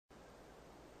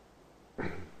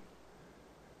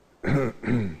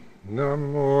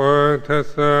Namo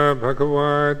tassa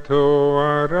bhagavato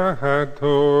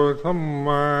arahato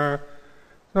samma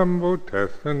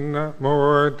sambuddhassa.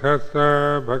 Namo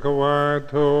tassa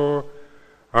bhagavato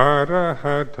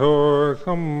arahato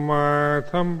samma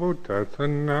sambuddhassa.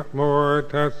 Namo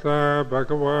tassa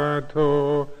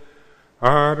bhagavato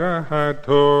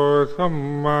arahato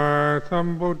samma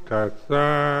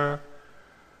sambuddhassa.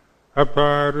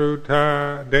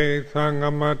 Aparuta de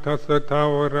sangamatassa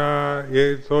tawara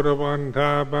ye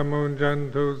sodavanta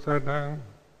bamunjantu sadang.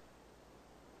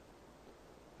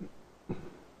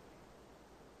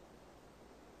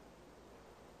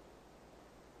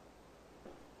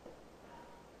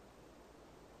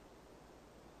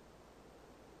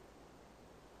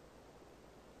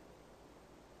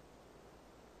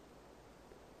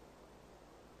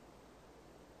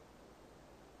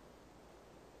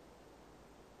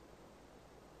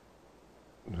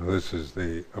 This is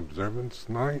the observance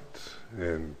night,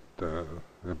 and we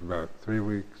have about 3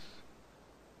 weeks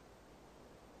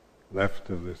left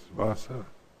of this vasa.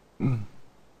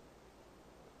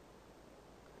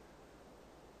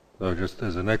 So just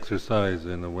as an exercise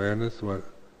in awareness,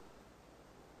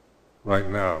 right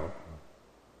now,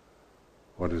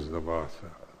 what is the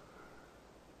vasa?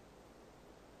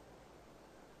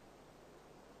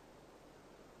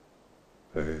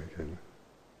 So you can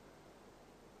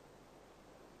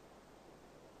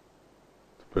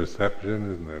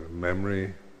perception, isn't it?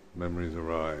 Memories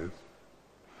arise.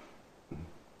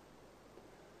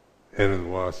 End of the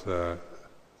vasa,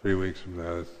 3 weeks from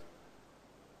now, is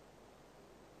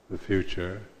the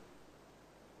future,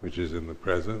 which is in the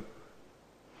present.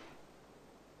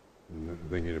 And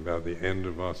thinking about the end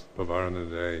of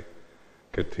Vasapavarana Day,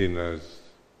 Katinas,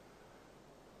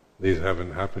 these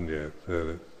haven't happened yet.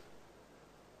 So it's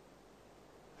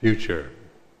future.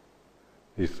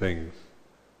 These things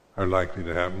are likely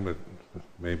to happen, but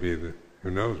maybe who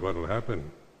knows what will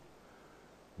happen.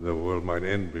 The world might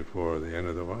end before the end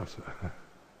of the vasa.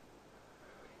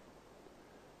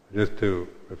 Just to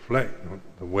reflect on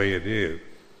the way it is.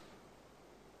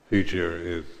 Future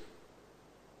is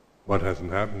what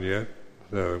hasn't happened yet,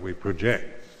 so we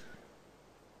project.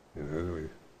 We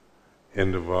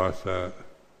end of vasa,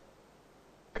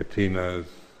 Katinas,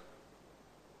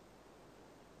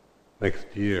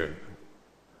 next year.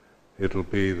 It'll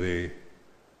be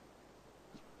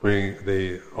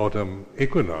the autumn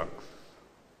equinox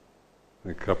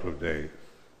in a couple of days,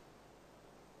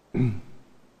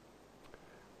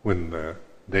 when the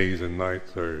days and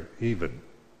nights are even.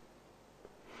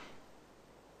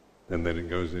 And then it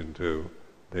goes into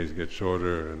days get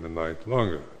shorter and the nights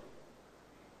longer.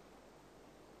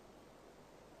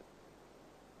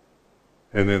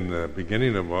 And in the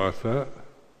beginning of vasa,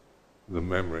 the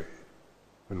memory,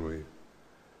 when we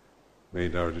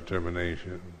made our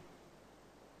determination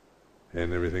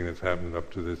and everything that's happened up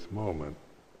to this moment.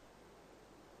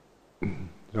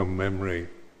 So memories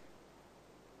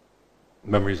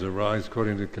arise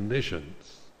according to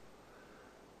conditions.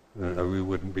 We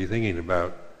wouldn't be thinking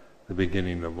about the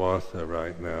beginning of vasa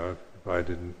right now if I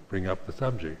didn't bring up the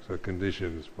subject. So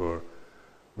conditions for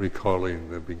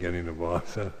recalling the beginning of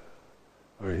vasa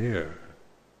are here.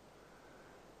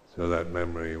 So that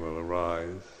memory will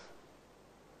arise.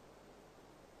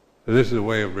 So this is a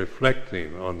way of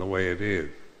reflecting on the way it is.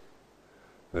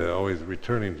 Always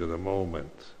returning to the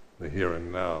moment, the here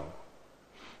and now.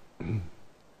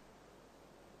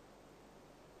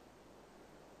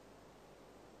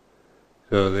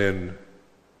 So then,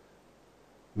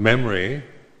 memory,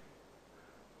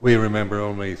 we remember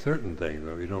only certain things.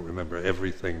 We don't remember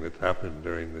everything that's happened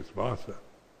during this vasa.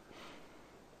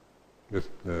 Just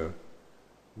the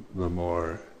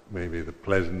more, maybe the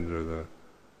pleasant or the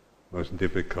most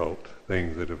difficult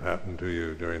things that have happened to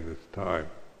you during this time,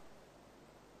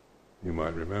 you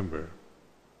might remember.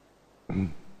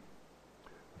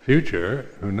 Future,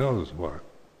 who knows what?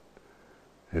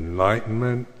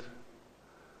 Enlightenment,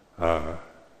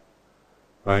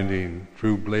 finding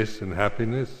true bliss and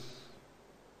happiness,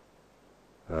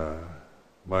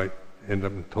 might end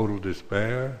up in total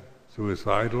despair,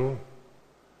 suicidal,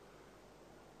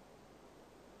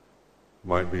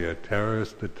 might be a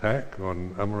terrorist attack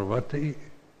on Amaravati.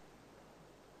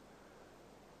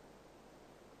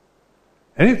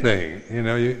 Anything,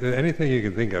 anything you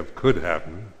can think of could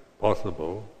happen,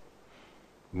 possible.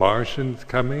 Martians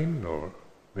coming, or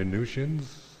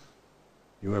Venusians,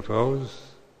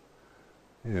 UFOs.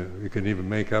 You can even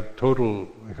make up total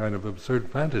kind of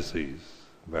absurd fantasies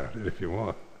about it if you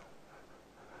want.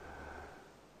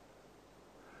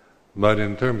 But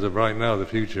in terms of right now, the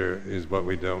future is what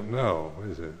we don't know,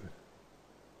 is it?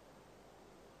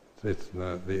 It's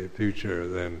not the future,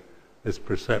 then this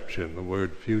perception, the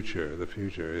word future. The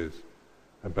future is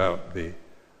about the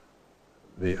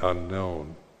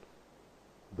unknown,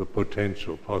 the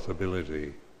potential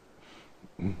possibility.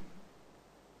 Now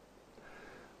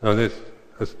this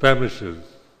establishes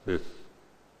this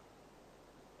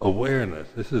awareness.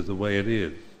 This is the way it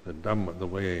is. The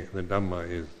Dhamma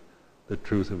is the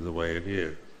truth of the way it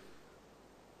is.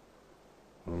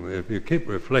 And if you keep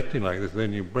reflecting like this,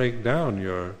 then you break down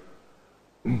your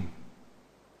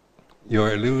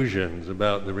illusions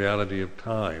about the reality of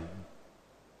time.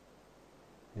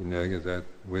 Because that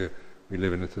we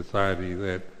live in a society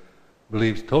that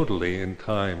believes totally in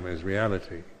time as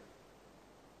reality,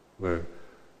 where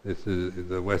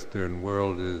the Western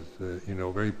world is,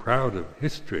 very proud of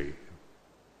history,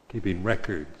 keeping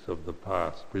records of the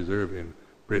past, preserving.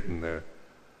 Britain, they're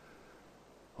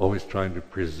always trying to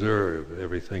preserve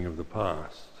everything of the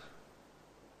past.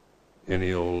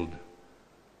 Any old,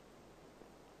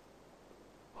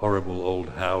 horrible old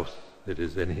house that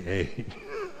is any age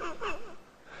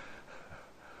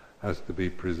has to be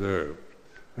preserved.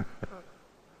 A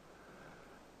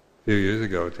few years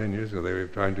ago, 10 years ago, they were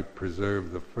trying to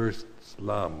preserve the first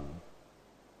slum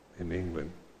in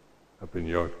England, up in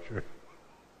Yorkshire.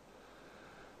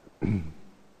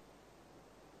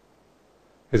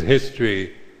 Because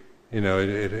history,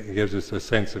 it gives us a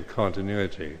sense of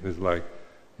continuity. It's like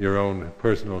your own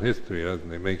personal history,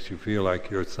 doesn't it? It makes you feel like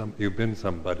you've been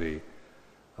somebody,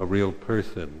 a real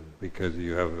person, because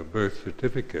you have a birth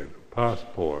certificate, a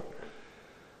passport,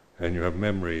 and you have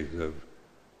memories of,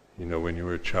 when you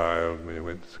were a child, when you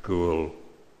went to school,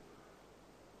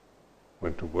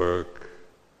 went to work,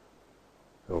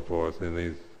 so forth.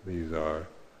 And these are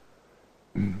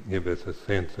give us a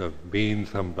sense of being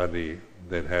somebody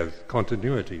that has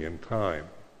continuity in time.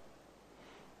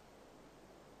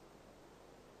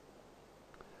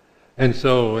 And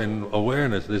so in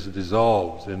awareness this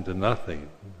dissolves into nothing,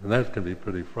 and that can be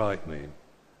pretty frightening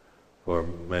for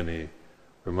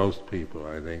most people,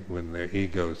 I think, when their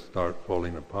egos start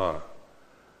falling apart,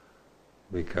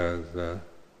 because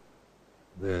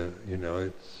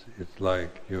it's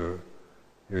like you're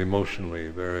emotionally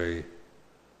very.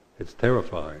 It's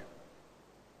terrifying.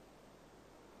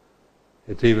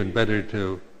 It's even better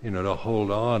to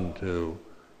hold on to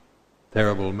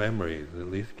terrible memories. At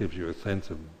least gives you a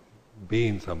sense of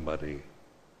being somebody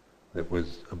that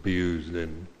was abused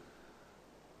and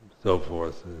so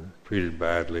forth, treated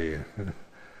badly. And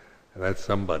that's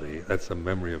somebody. That's a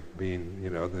memory of being.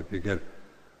 That if you get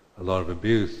a lot of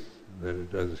abuse, then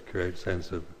it does create a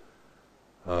sense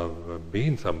of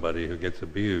being somebody who gets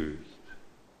abused.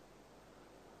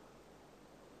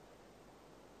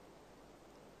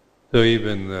 So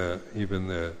even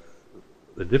the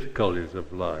difficulties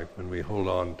of life, when we hold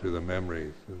on to the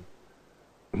memories,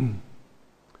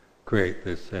 create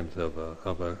this sense of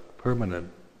a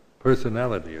permanent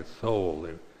personality, a soul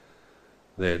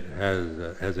that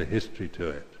has a history to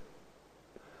it.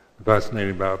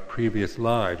 Fascinating about previous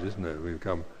lives, isn't it? We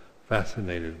become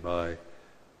fascinated by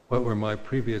what were my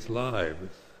previous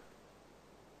lives,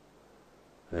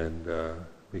 and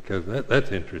because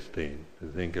that's interesting to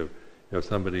think of.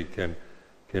 Somebody can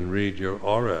read your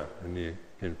aura, and you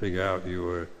can figure out you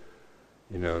were,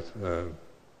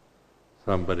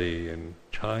 somebody in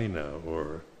China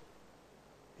or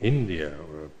India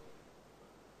or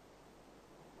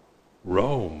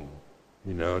Rome,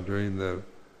 during the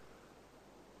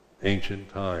ancient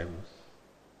times.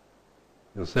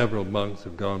 Several monks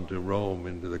have gone to Rome,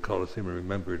 into the Colosseum, and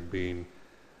remembered being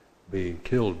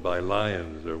killed by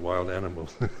lions or wild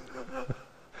animals.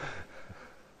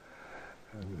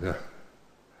 And,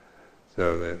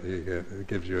 so that it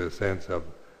gives you a sense of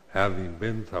having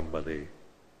been somebody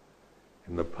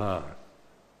in the past.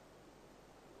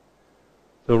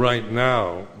 So right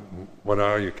now,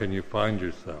 can you find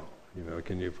yourself?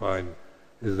 Can you find,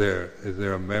 is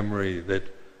there a memory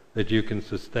that you can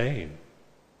sustain?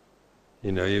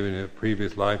 Even a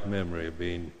previous life memory of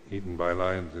being eaten by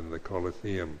lions in the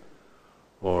Colosseum,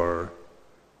 or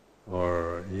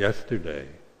yesterday,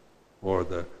 or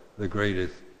the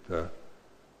greatest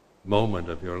moment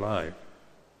of your life,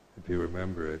 if you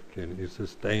remember it. Can you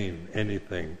sustain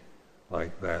anything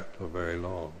like that for very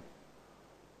long?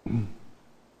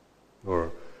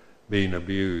 Or being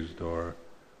abused or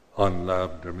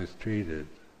unloved or mistreated.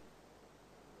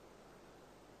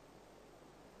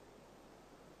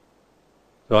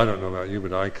 So I don't know about you,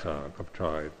 but I can't. I've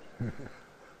tried.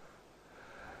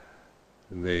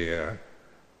 And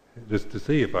just to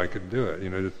see if I could do it,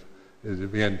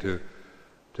 just begin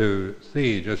to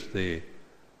see just the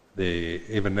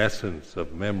evanescence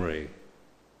of memory.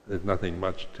 There's nothing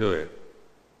much to it.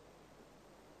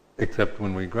 except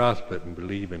when we grasp it and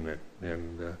believe in it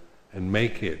and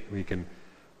make it. We can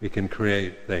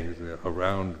create things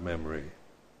around memory.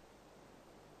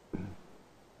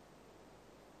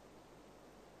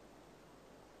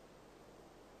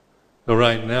 So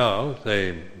right now,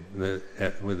 say,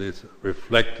 with this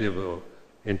reflective or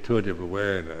intuitive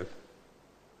awareness,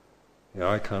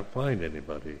 I can't find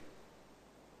anybody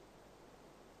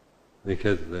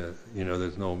because there's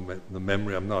the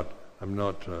memory. I'm not.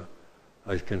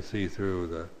 I can see through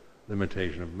the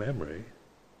limitation of memory.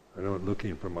 I'm not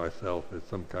looking for myself as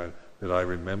some kind that I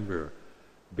remember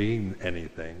being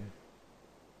anything,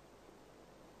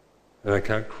 and I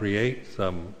can't create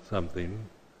something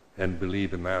and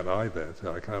believe in that either.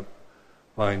 So I can't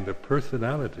find a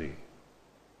personality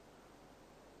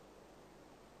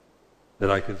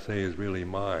that I could say is really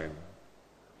mine.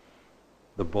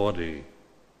 The body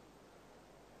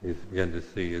is begin to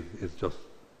see is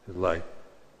like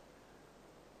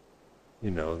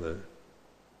the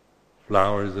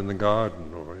flowers in the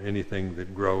garden or anything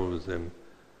that grows and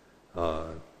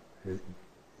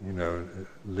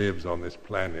lives on this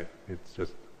planet. It's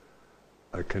just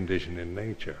a condition in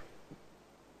nature.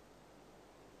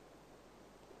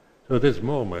 So at this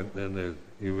moment, then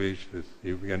you reach this,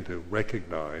 you begin to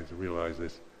realize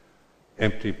this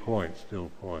empty point, still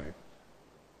point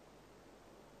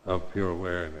of pure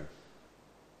awareness.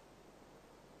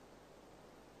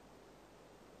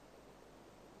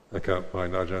 I can't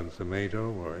find Ajahn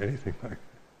Sumedho or anything like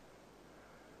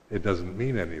that. It doesn't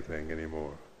mean anything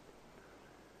anymore.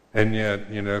 And yet,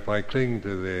 if I cling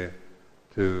to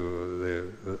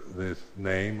this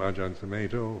name, Ajahn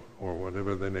Sumedho, or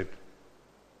whatever, then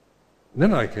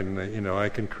I can, I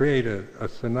can create a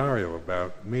scenario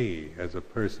about me as a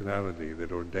personality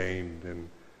that ordained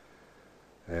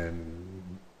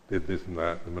and did this and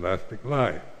that in the monastic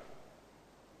life.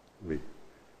 I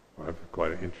have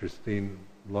quite an interesting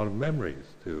lot of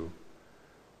memories to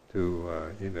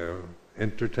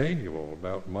entertain you all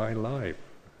about my life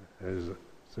as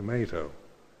Sumedho.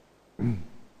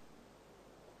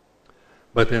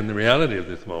 But then the reality of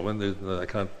this moment, I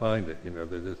can't find it.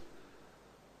 And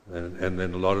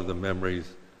then a lot of the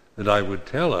memories that I would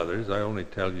tell others, I only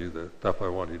tell you the stuff I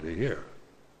want you to hear.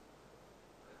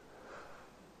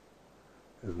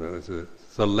 It's a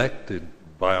selected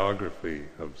biography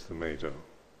of Sumedho.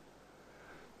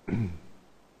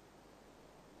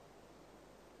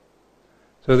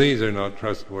 So these are not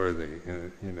trustworthy.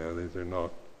 These are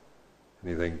not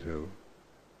anything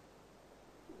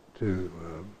to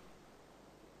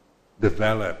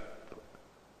develop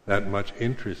that much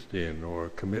interest in or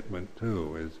commitment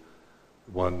to as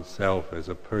oneself as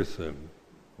a person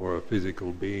or a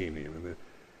physical being even.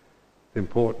 It's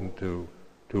important to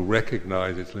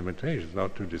recognize its limitations,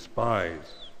 not to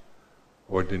despise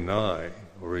or deny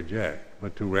or reject,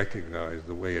 but to recognize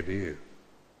the way it is.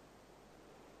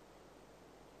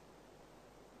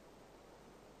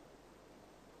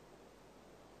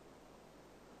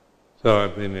 So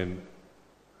I've been in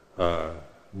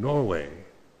Norway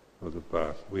for the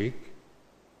past week.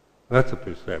 That's a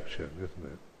perception, isn't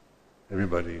it?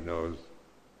 Everybody knows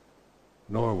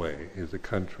Norway is a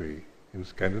country in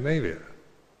Scandinavia,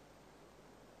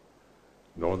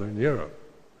 Northern Europe,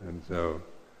 and so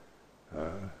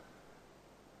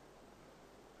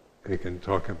I can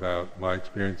talk about my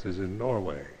experiences in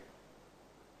Norway.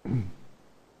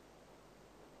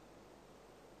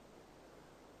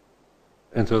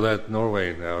 And so that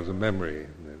Norway now is a memory.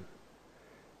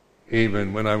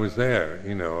 Even when I was there,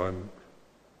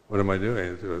 what am I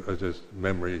doing? It's just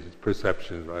memories, it's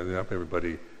perceptions rising up.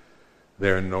 Everybody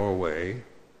there in Norway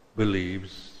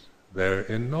believes they're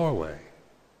in Norway.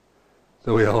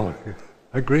 So we all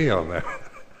agree on that.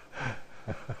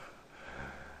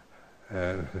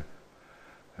 and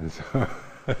so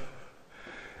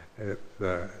it's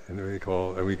and we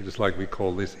call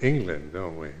this England,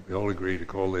 don't we? We all agree to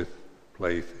call this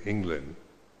place England.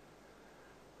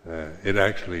 It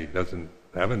actually doesn't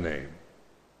have a name,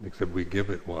 except we give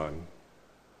it one.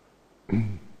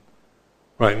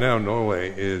 Right now,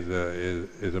 Norway is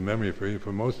a memory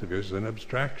for most of you. It's an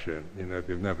abstraction. If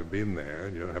you've never been there,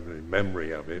 and you don't have any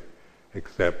memory of it,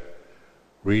 except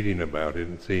reading about it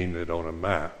and seeing it on a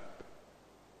map.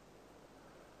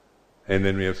 And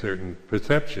then we have certain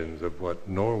perceptions of what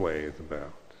Norway is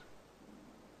about.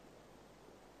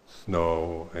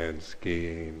 Snow and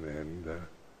skiing and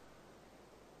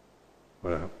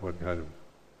what kind of,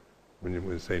 when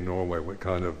you say Norway, what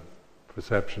kind of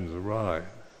perceptions arise?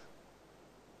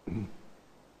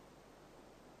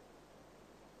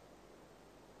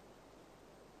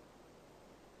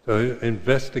 So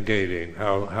investigating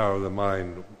how the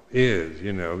mind is,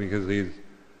 because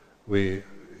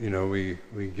we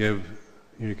give,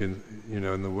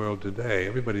 in the world today,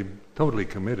 everybody totally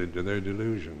committed to their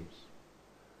delusions.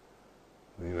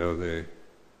 The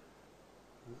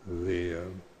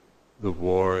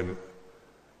war and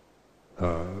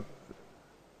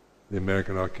the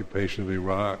American occupation of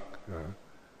Iraq,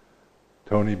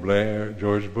 Tony Blair,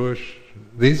 George Bush,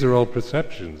 these are all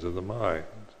perceptions of the mind.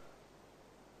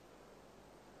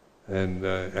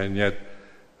 And yet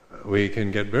we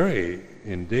can get very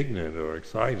indignant or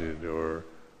excited or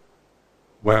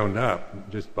wound up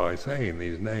just by saying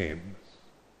these names.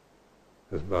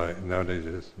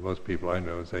 Nowadays, most people I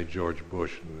know say George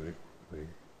Bush, and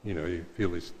you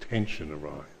feel this tension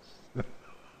arise.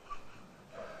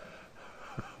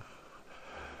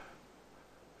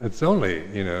 It's only,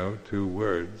 2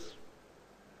 words.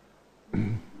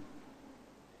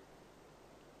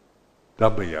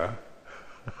 W.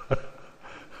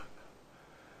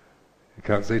 You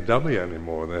can't say W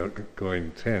anymore, they're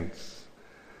going tense.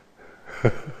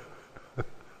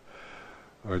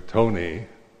 Or Tony.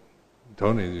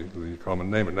 Tony is the common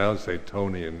name, but now say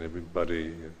Tony and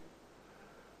everybody,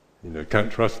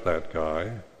 can't trust that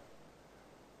guy.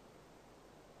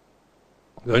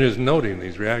 They're just noting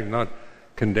these reactions, not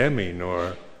condemning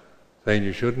or saying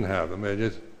you shouldn't have them, they're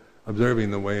just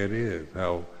observing the way it is,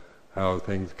 how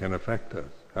things can affect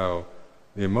us, how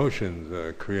the emotions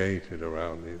are created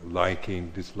around the liking,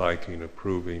 disliking,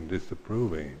 approving,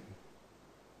 disapproving.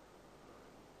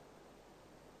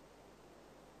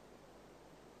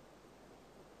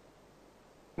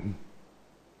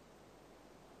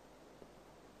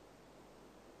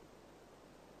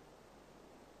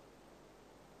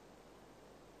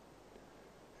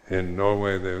 In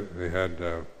Norway, they had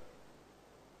the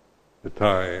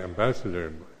Thai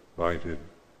ambassador invited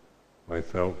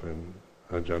myself and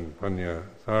Ajahn Panya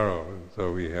Saro, and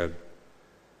so we had,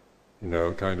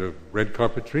 kind of red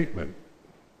carpet treatment,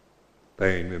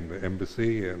 staying in the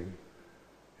embassy and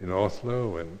in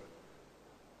Oslo, and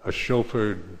a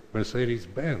chauffeured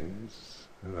Mercedes-Benz,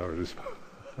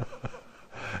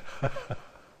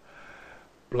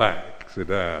 black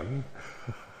sedan,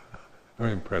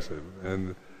 very impressive,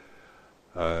 and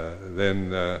then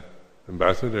the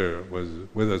ambassador was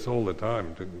with us all the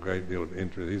time, took a great deal of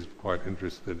interest. He's quite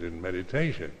interested in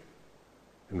meditation.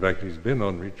 In fact, he's been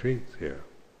on retreats here.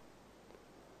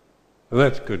 Well,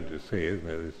 that's good to see, isn't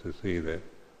it? Is to see that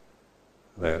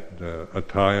a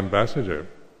Thai ambassador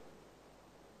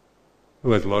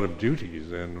who has a lot of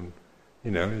duties and,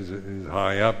 is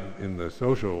high up in the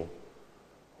social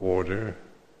order,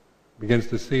 begins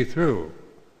to see through.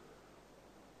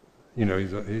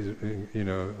 He's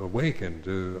awakened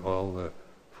to all the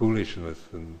foolishness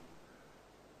and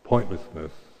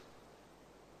pointlessness,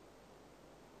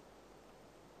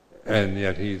 and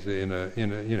yet he's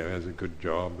has a good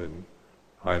job and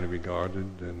highly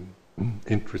regarded and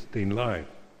interesting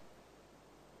life.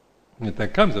 Yet there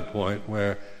comes a point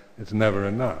where it's never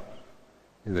enough,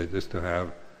 just to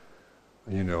have,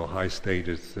 high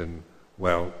status and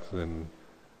wealth and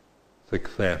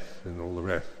success and all the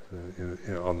rest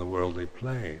on the worldly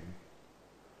plane.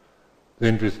 It's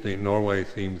interesting, Norway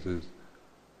seems as,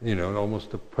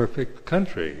 almost a perfect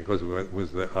country, because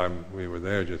we were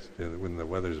there just when the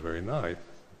weather's very nice.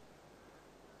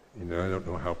 I don't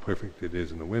know how perfect it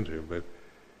is in the winter, but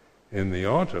in the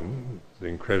autumn, it's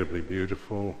incredibly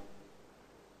beautiful,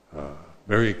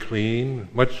 very clean,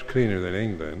 much cleaner than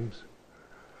England.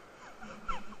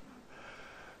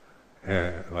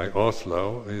 Like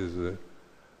Oslo is,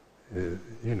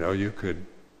 you could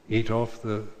eat off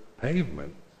the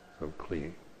pavement, so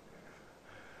clean.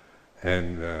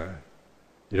 And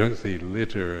you don't see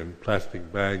litter and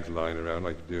plastic bags lying around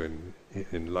like you do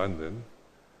in London.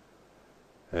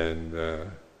 And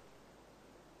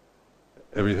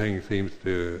everything seems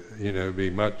to, be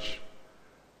much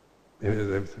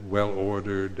well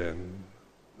ordered and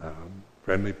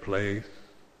friendly place.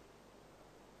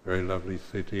 Very lovely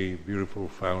city, beautiful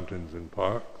fountains and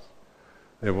parks.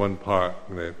 We have one park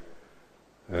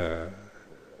that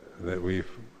we've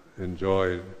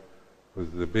enjoyed was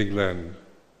the Bigland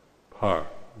Park,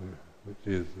 which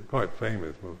is quite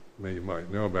famous. Well, maybe you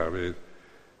might know about it.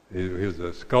 He was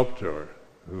a sculptor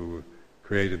who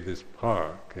created this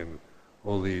park and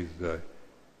all these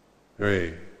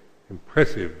very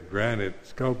impressive granite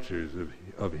sculptures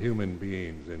of human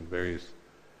beings in various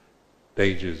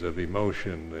stages of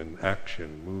emotion and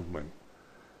action, movement.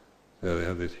 So they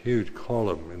have this huge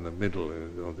column in the middle,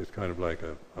 and this kind of like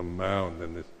a mound,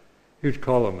 and this huge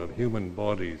column of human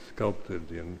bodies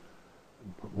sculpted in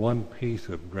one piece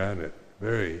of granite,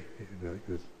 very,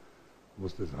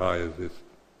 almost as high as this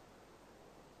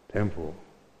temple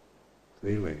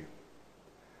ceiling.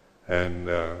 and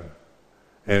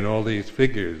all these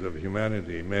figures of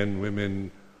humanity, men,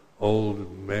 women,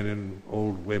 old men and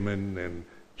old women, and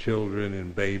children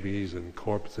and babies and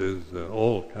corpses,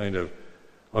 all kind of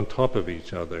on top of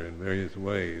each other in various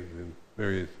ways, in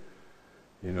various,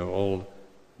 old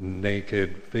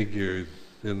naked figures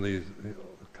in these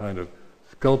kind of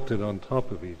sculpted on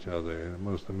top of each other in the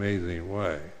most amazing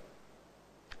way.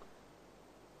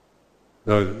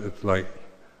 So it's like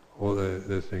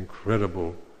this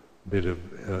incredible bit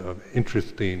of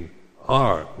interesting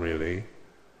art, really,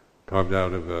 carved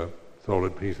out of a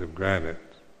solid piece of granite.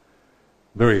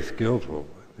 Very skillful,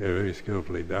 very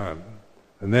skillfully done.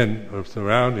 And then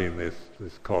surrounding this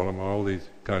column are all these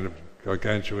kind of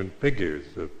gargantuan figures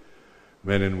of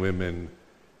men and women,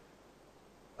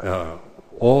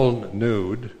 all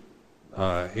nude,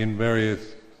 in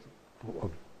various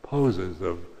poses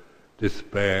of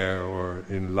despair or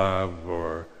in love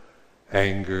or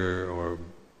anger or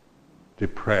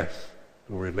depressed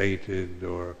or elated,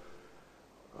 or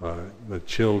the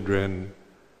children,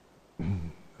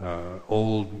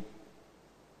 old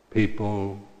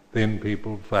people, thin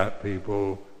people, fat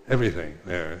people, everything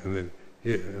there. And then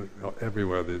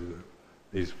everywhere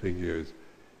these figures,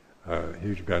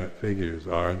 huge granite figures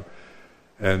are,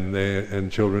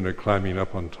 and children are climbing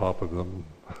up on top of them.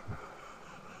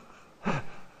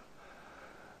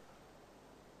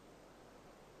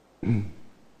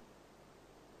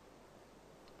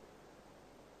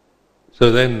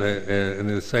 So then, in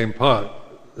the same part,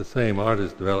 the same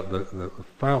artist developed the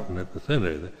fountain at the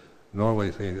center. Norway,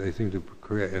 they seem to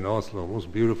create in Oslo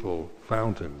most beautiful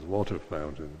fountains, water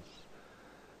fountains,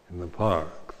 in the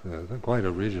parks. They're quite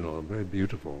original and very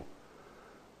beautiful.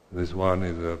 This one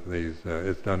is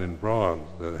it's done in bronze.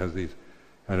 It has these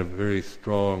kind of very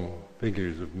strong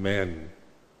figures of men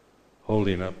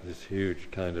holding up this huge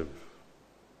kind of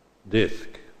disc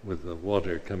with the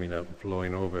water coming out and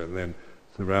flowing over it, and then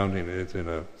surrounding it, it's in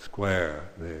a square,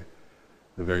 the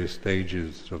various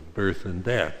stages of birth and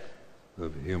death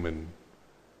of human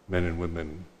men and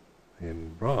women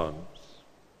in bronze.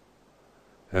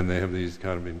 And they have these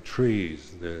kind of in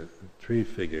trees, the tree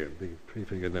figure,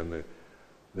 then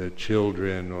the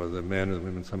children or the men and the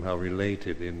women somehow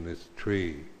related in this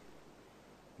tree.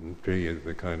 And the tree is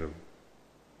the kind of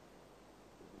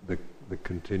the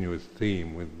continuous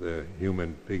theme with the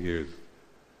human figures,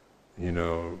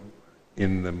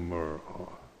 in them or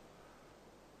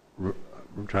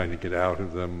trying to get out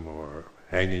of them or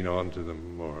hanging on to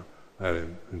them, or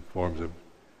in forms of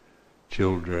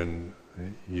children,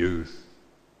 youth,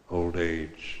 old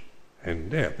age,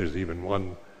 and death. There's even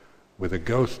one with a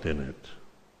ghost in it.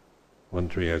 One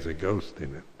tree has a ghost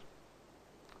in it.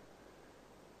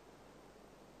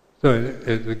 So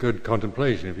it's a good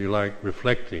contemplation, if you like,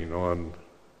 reflecting on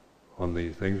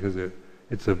these things, because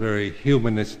it's a very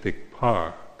humanistic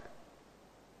park.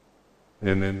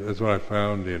 And then that's what I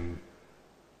found in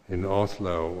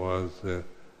Oslo was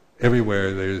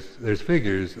everywhere there's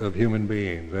figures of human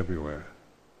beings everywhere,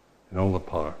 in all the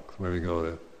parks where we go,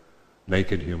 the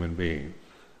naked human beings,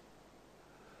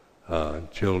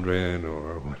 children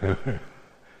or whatever,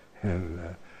 and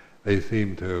they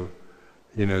seem to,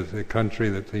 it's a country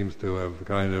that seems to have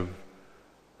kind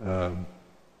of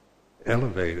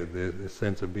elevated the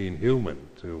sense of being human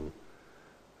to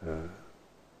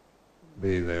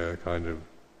be their kind of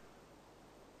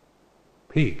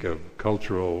peak of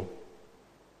cultural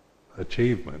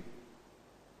achievement.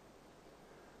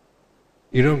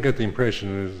 You don't get the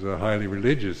impression it's a highly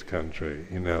religious country,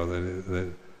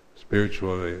 that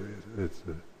spiritually it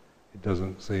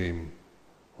doesn't seem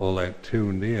all that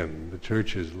tuned in. The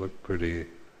churches look pretty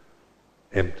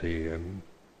empty and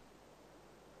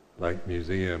like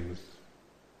museums.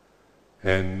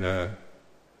 And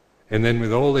then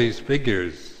with all these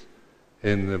figures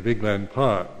in the Bigland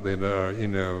Park that are,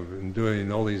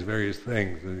 doing all these various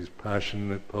things, these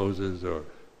passionate poses, or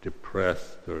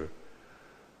depressed, or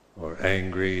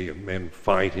angry, men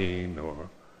fighting, or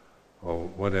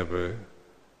whatever.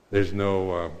 There's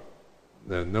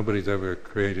nobody's ever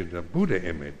created a Buddha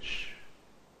image.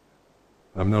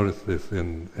 I've noticed this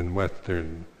in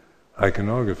Western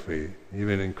iconography,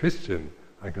 even in Christian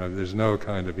iconography. There's no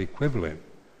kind of equivalent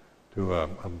to a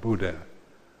Buddha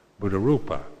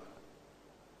Rupa.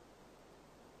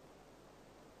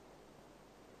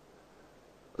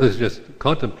 It's just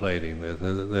contemplating this,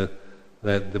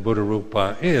 that the Buddha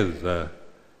Rupa is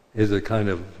a kind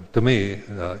of, to me,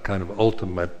 a kind of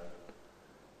ultimate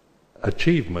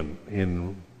achievement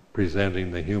in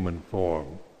presenting the human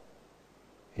form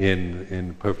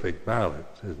in perfect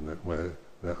balance, isn't it? Where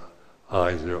the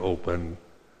eyes are open,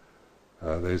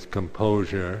 there's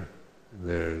composure,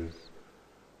 there's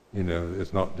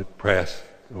It's not depressed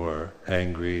or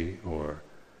angry or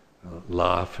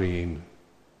laughing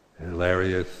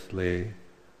hilariously,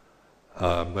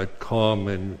 but calm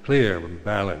and clear and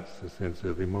balanced, a sense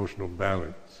of emotional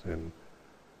balance and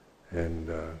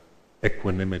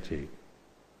equanimity,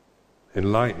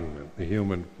 enlightenment, the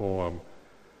human form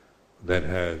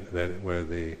where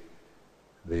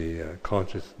the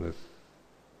consciousness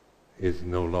is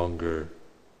no longer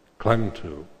clung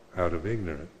to out of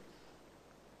ignorance.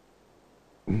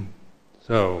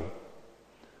 So,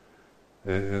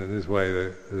 in this way,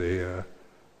 the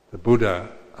Buddha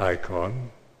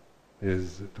icon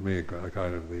is, to me, a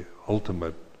kind of the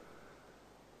ultimate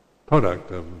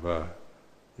product of,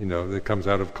 that comes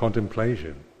out of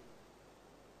contemplation,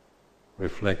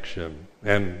 reflection,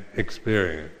 and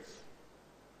experience.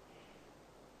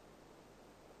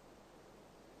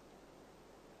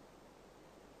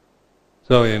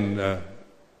 So,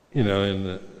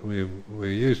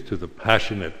 we're used to the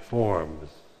passionate forms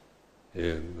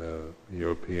in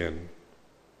European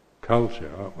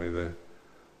culture, aren't we?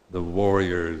 The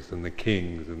warriors and the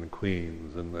kings and the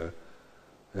queens and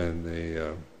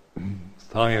the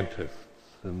scientists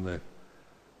and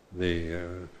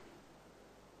the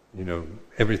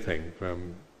everything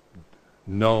from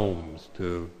gnomes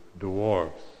to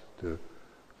dwarfs to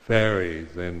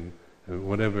fairies and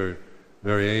whatever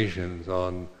variations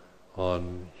on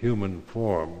human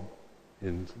form,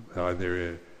 in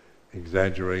either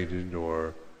exaggerated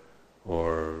or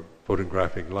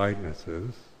photographic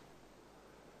likenesses.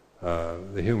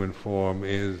 The human form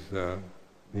is the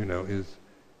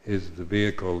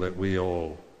vehicle that we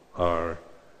all are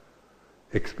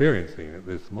experiencing at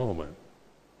this moment.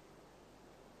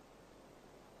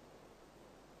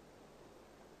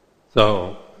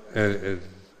 So,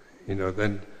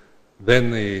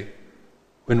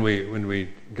 when we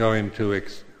go into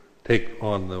take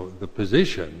on the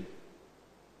position,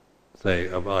 say,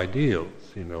 of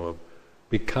ideals, of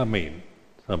becoming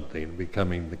something,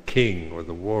 becoming the king or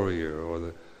the warrior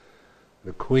or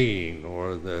the queen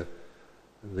or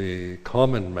the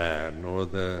common man or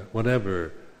the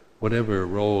whatever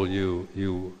role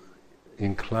you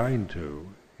incline to,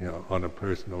 on a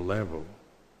personal level,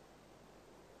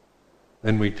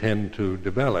 then we tend to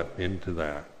develop into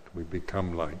that. We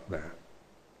become like that.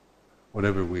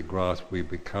 Whatever we grasp, we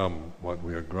become what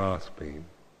we are grasping.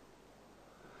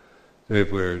 So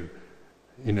if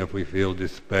if we feel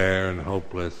despair and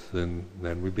hopeless,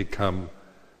 then we become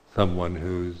someone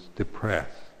who's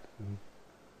depressed.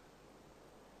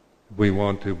 If we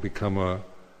want to become a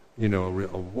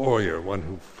warrior, one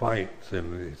who fights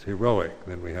and is heroic,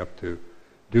 then we have to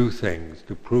do things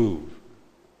to prove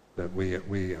that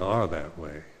we are that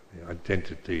way, the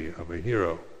identity of a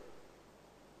hero.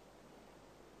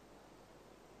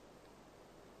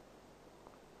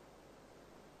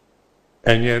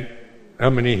 And yet,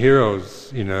 how many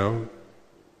heroes,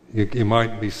 you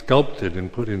might be sculpted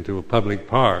and put into a public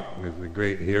park as a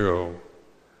great hero,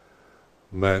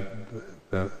 but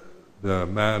the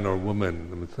man or woman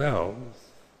themselves,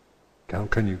 how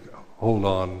can you hold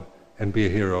on and be a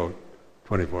hero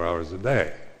 24 hours a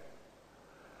day?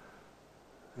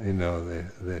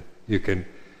 You can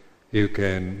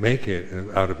make it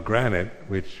out of granite,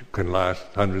 which can last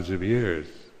hundreds of years,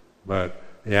 but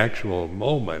the actual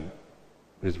moment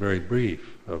is very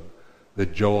brief, of the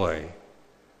joy,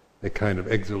 the kind of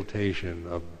exultation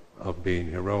of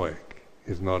being heroic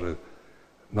is not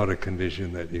a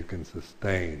condition that you can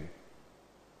sustain.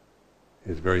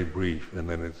 It's very brief and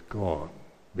then it's gone.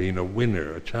 Being a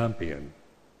winner, a champion.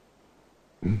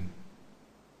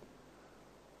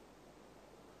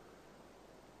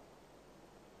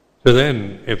 So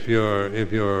then, if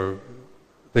your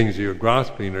things you're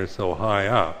grasping are so high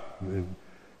up,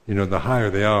 the higher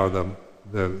they are, the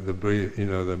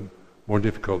more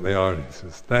difficult they are to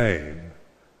sustain.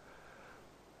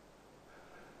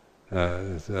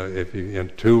 So if you're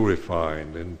too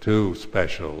refined and too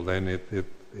special, then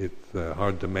it's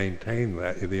hard to maintain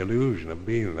the illusion of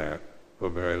being that for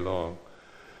very long.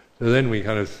 So then we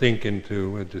kind of sink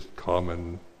into just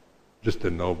common, just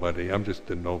a nobody. I'm just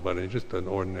a nobody, just an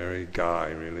ordinary guy,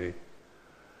 really.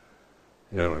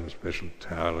 I'm special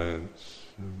talents,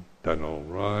 done all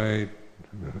right.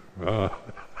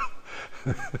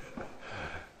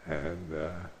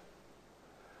 And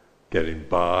getting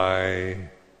by,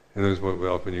 and this is what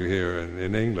often you hear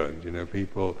in England.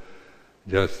 People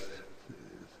just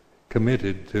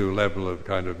committed to a level of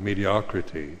kind of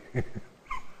mediocrity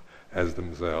as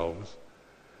themselves,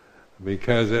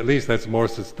 because at least that's more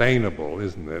sustainable,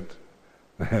 isn't it,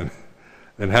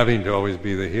 than having to always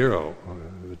be the hero,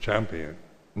 the champion.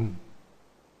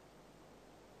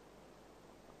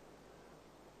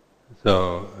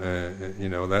 So,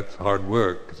 that's hard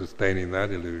work, sustaining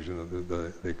that illusion of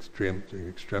the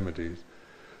extremities.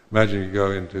 Imagine you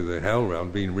go into the hell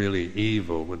realm, being really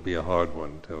evil would be a hard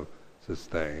one to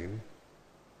sustain.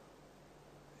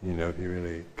 If you're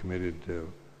really committed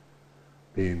to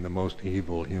being the most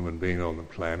evil human being on the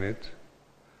planet.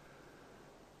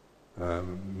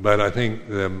 But I think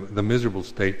the miserable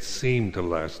states seem to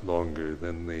last longer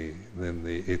than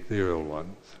the ethereal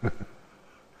ones.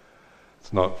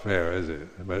 It's not fair, is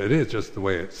it? But it is just the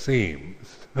way it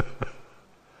seems.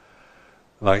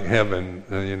 Like heaven,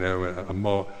 a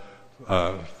more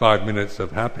 5 minutes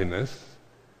of happiness,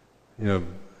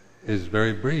 is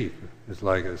very brief. It's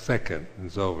like a second, and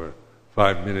it's over.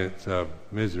 5 minutes of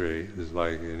misery is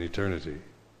like an eternity.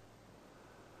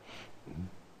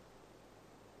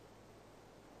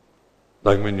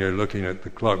 Like when you're looking at the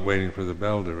clock waiting for the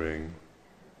bell to ring,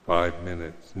 5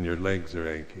 minutes, and your legs are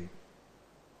aching.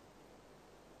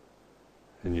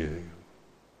 And you think,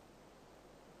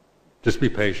 just be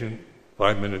patient.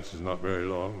 5 minutes is not very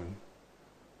long.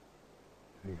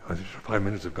 And you think, 5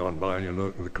 minutes have gone by, and you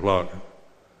look at the clock.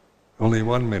 Only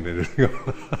 1 minute has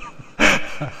gone.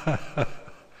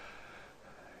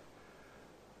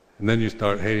 And then you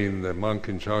start hating the monk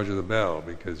in charge of the bell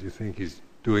because you think he's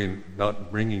not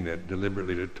bringing it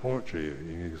deliberately to torture you.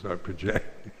 You start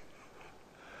projecting.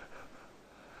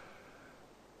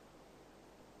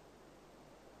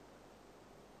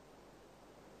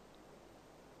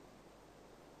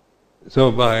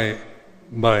 So by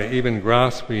even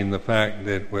grasping the fact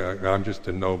that I'm just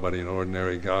a nobody, an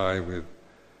ordinary guy with,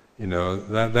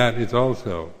 that is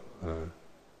also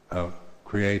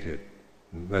created.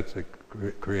 That's a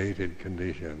created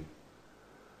condition.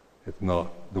 It's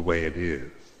not the way it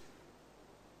is.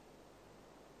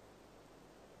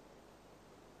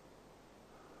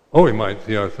 Or we might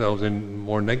see ourselves in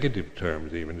more negative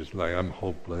terms even. It's like, I'm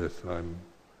hopeless, I'm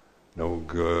no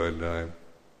good, I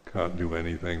can't do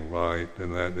anything right,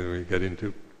 and then we get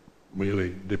into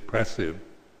really depressive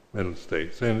mental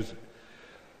states. And it's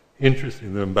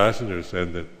interesting, the ambassador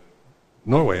said that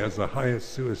Norway has the highest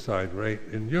suicide rate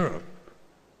in Europe.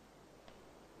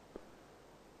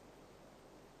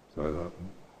 So I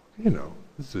thought,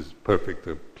 this is perfect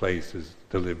a place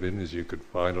to live in as you could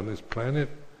find on this planet.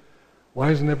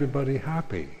 Why isn't everybody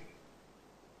happy?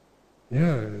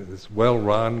 Yeah, this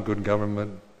well-run, good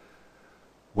government,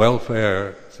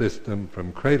 welfare system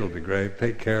from cradle to grave,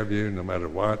 take care of you no matter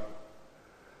what.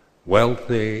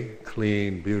 Wealthy,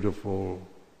 clean, beautiful,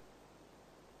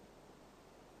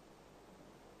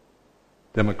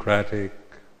 democratic,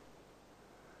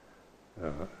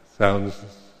 sounds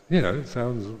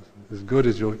as good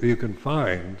as you can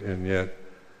find, and yet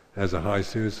has a high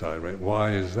suicide rate.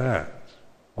 Why is that?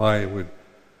 Why would,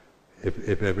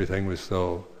 if everything was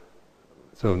so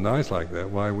nice like that,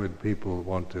 why would people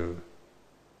want to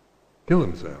kill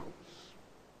themselves?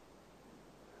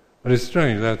 But it's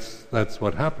strange. That's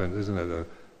what happens, isn't it?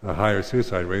 A higher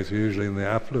suicide rates are usually in the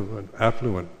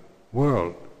affluent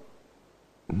world.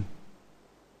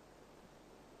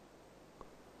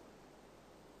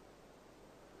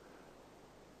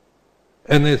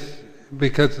 And this,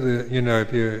 because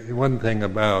if you're one thing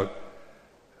about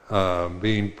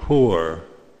being poor,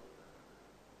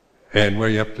 and where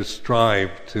you have to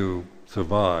strive to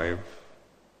survive,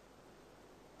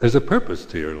 there's a purpose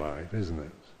to your life, isn't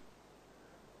it?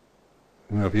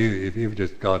 If you've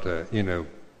just got to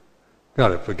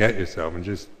forget yourself and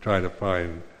just try to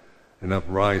find enough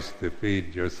rice to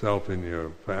feed yourself and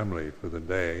your family for the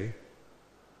day,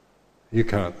 you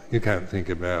can't think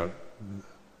about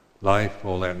life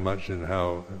all that much and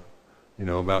how,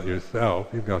 about yourself.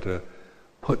 You've got to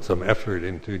put some effort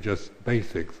into just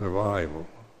basic survival.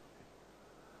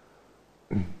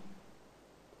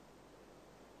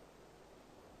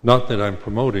 Not that I'm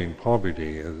promoting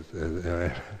poverty and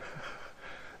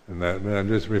that, but I'm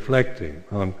just reflecting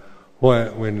on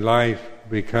when life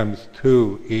becomes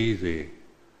too easy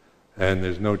and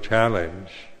there's no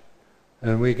challenge,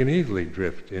 and we can easily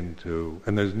drift into,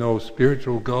 and there's no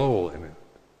spiritual goal in it.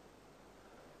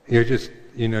 You're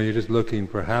just looking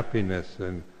for happiness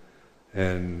and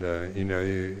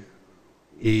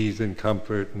ease and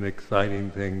comfort and exciting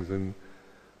things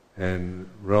and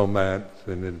romance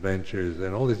and adventures,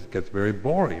 and all this gets very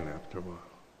boring after a while.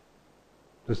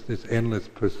 Just this endless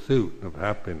pursuit of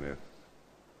happiness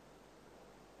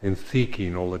and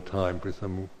seeking all the time for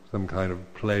some kind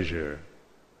of pleasure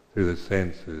through the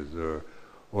senses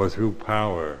or through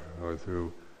power or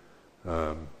through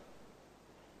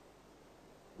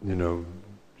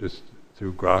just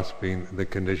through grasping the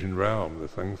conditioned realm, the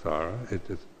samsara. It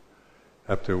just,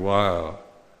 after a while,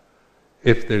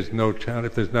 if there's no challenge,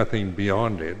 if there's nothing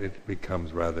beyond it, it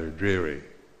becomes rather dreary.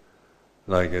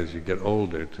 Like as you get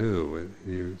older too,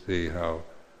 you see how,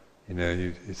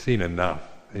 you've seen enough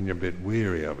and you're a bit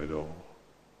weary of it all.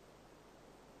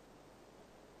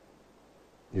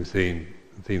 You've seen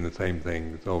the same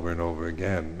things over and over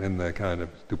again, and the kind of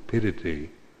stupidity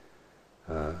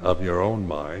of your own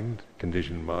mind,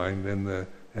 conditioned mind, and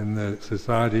the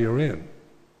society you're in.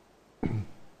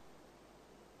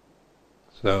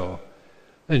 So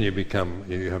then you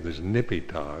have this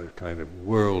nipita, kind of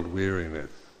world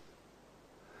weariness.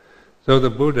 So the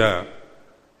Buddha,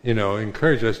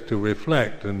 encouraged us to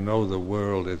reflect and know the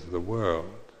world is the world.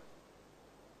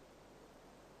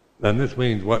 And this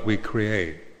means what we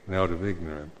create out of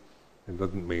ignorance. It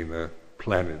doesn't mean the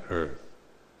planet Earth.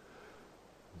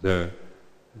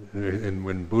 And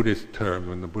when Buddhist terms,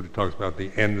 when the Buddha talks about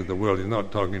the end of the world, he's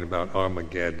not talking about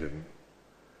Armageddon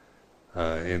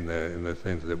in the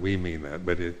sense that we mean that,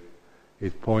 but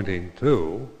it's pointing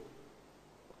to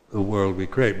the world we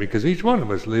create, because each one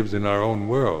of us lives in our own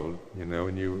world,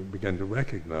 and you begin to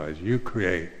recognize you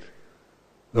create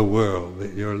the world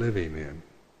that you're living in.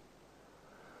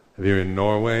 If you're in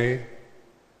Norway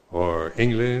or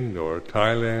England or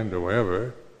Thailand or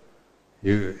wherever,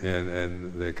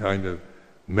 and the kind of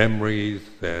memories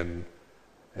and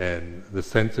the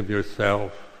sense of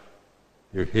yourself,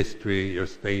 your history, your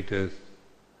status,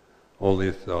 all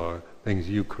these are things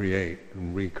you create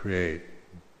and recreate,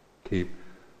 keep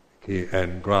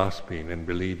and grasping and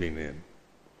believing in.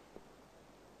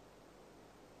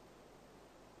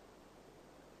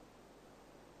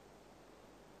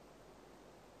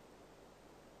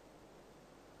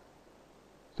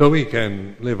 So we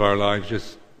can live our lives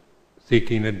just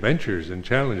seeking adventures and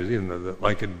challenges,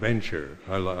 like adventure.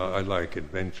 I like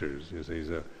adventures. You see,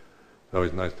 it's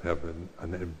always nice to have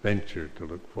an adventure to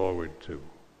look forward to.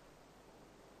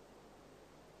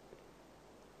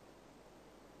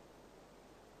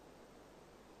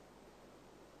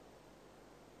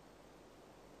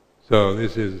 So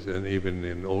this is, and even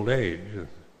in old age,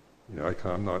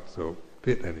 I'm not so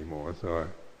fit anymore, so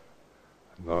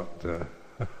I'm not.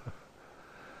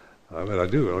 But I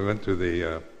do. I went to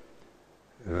the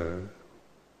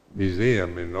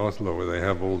museum in Oslo where they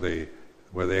have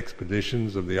where the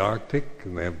expeditions of the Arctic,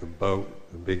 and they have the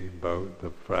big boat,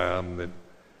 the Fram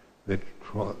that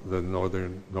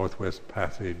the Northwest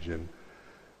Passage, and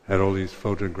had all these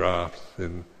photographs,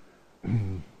 and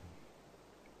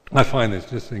I find it's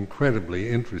just incredibly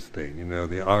interesting,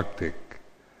 the Arctic,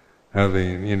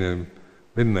 having,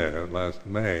 been there last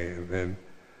May, and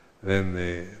then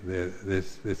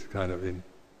this kind of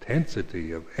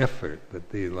intensity of effort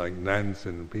that like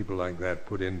Nansen and people like that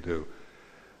put into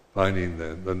finding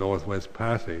the Northwest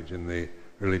Passage in the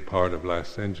early part of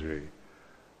last century.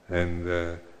 And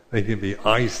they can be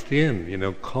iced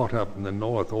in, caught up in the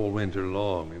north all winter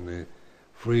long in the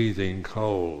freezing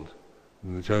cold.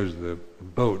 And it shows the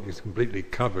boat is completely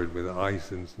covered with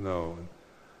ice and snow,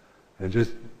 and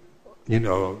just,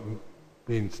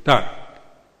 being stuck,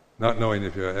 not knowing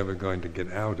if you're ever going to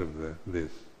get out of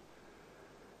this.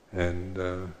 And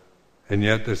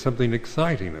yet there's something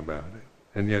exciting about it.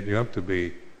 And yet you have to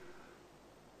be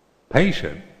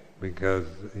patient, because,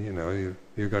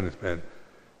 you're going to spend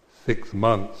 6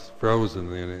 months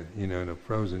frozen in a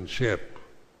frozen ship,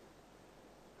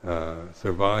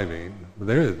 surviving. But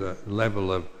there is a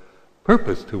level of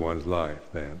purpose to one's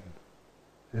life then,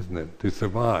 isn't it? To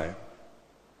survive.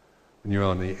 When you're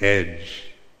on the edge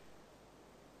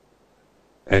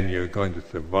and you're going to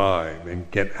survive and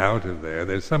get out of there,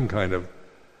 there's some kind of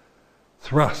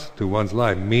thrust to one's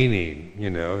life, meaning,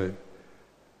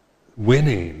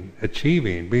 winning,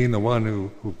 achieving, being the one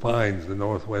who finds the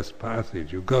Northwest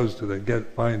Passage, who goes to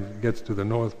gets to the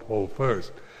North Pole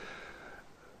first.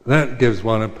 That gives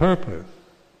one a purpose.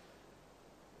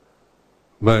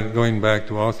 But going back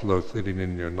to Oslo, sitting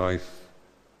in your nice,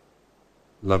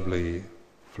 lovely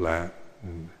flat,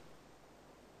 and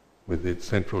with its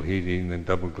central heating and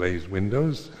double glazed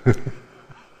windows,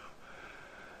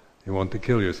 you want to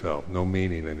kill yourself. No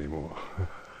meaning anymore.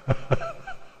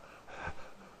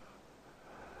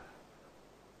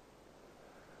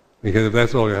 Because if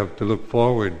that's all you have to look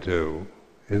forward to,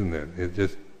 isn't it? It's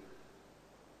just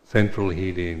central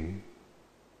heating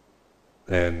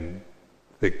and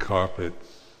thick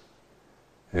carpets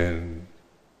and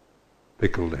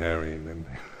pickled herring, and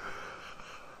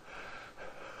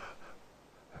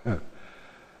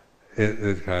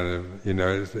it's kind of,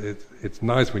 it's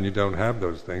nice when you don't have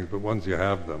those things, but once you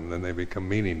have them, then they become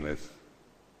meaningless.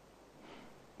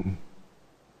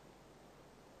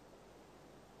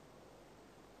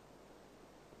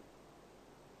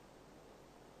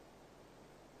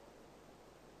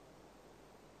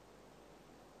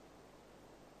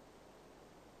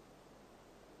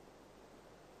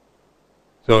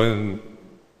 So in,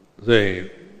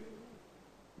 say,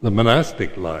 the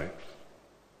monastic life,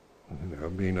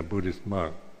 being a Buddhist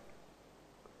monk,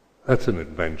 that's an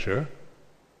adventure,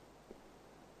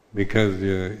 because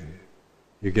you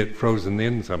get frozen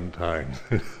in sometimes,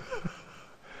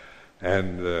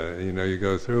 and you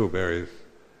go through various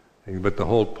things. But the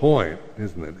whole point,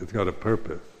 isn't it? It's got a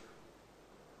purpose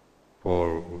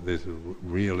for this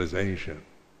realization.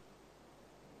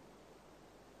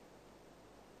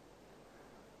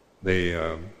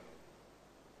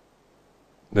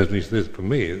 At least this, for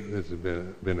me, this has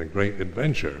been a great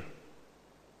adventure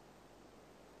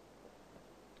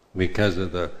because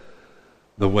of the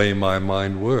way my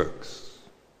mind works.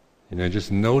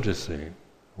 Just noticing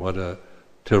what a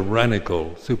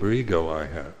tyrannical superego I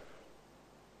have,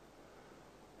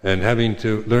 and having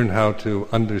to learn how to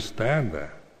understand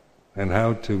that, and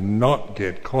how to not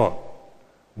get caught,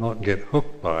 not get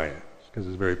hooked by it, because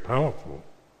it's very powerful.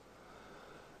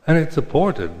 And it's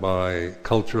supported by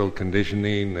cultural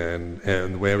conditioning and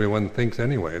the way everyone thinks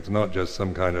anyway. It's not just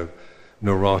some kind of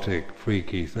neurotic,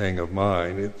 freaky thing of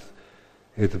mine.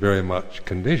 It's very much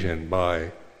conditioned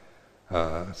by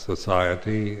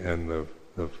society and the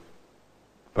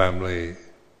family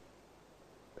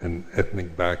and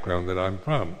ethnic background that I'm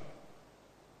from.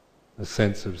 A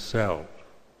sense of self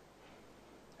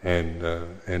and the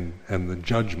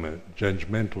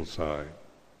judgmental side.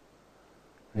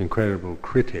 Incredible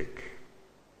critic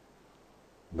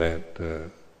that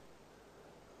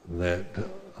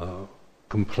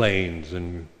complains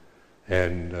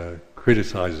and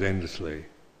criticizes endlessly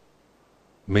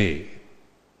me.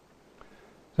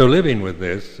 So living with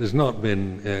this has not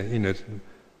been, it's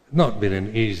not been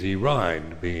an easy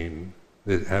ride.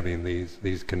 Having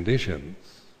these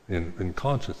conditions in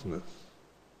consciousness,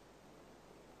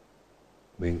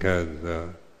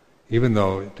 because. Even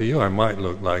though to you I might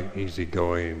look like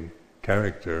easygoing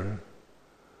character,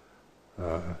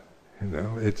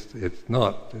 it's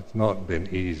not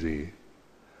been easy,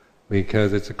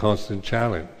 because it's a constant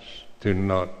challenge to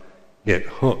not get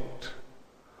hooked,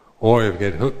 or if you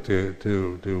get hooked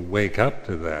to wake up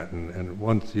to that, and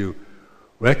once you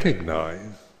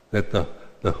recognize that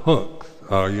the hooks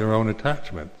are your own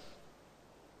attachments.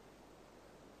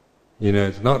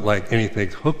 It's not like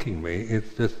anything's hooking me.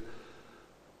 It's just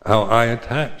how I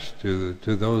attach to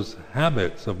those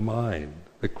habits of mind,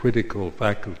 the critical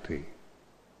faculty,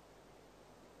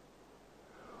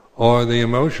 or the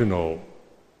emotional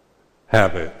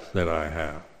habits that I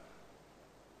have.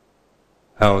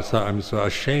 How I'm so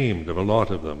ashamed of a lot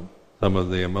of them, some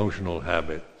of the emotional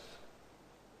habits,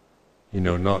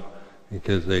 not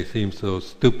because they seem so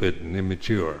stupid and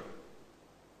immature,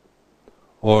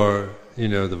 or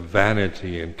the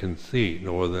vanity and conceit,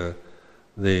 or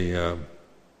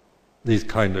these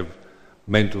kind of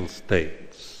mental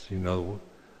states,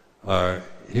 are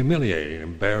humiliating,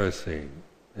 embarrassing,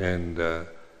 and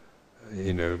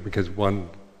because one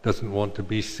doesn't want to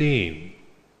be seen,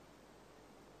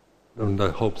 and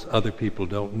hopes other people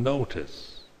don't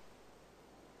notice,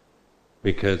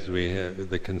 because we have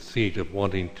the conceit of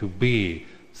wanting to be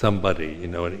somebody,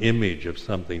 an image of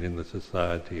something in the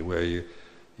society where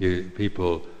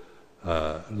people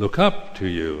look up to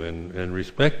you and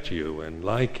respect you and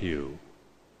like you,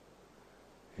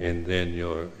 and then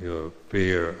your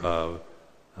fear of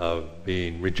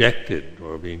being rejected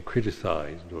or being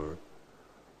criticized or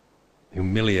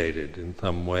humiliated in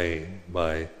some way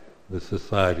by the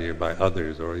society or by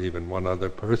others or even one other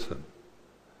person.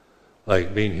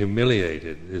 Like being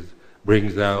humiliated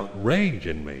brings out rage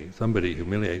in me. Somebody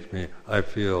humiliates me, I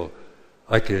feel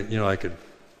I could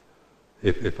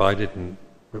if I didn't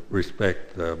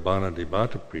respect the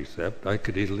Banadibata precept, I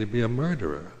could easily be a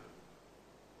murderer.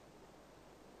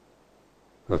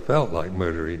 I felt like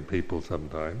murdering people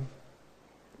sometimes,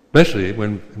 especially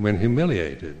when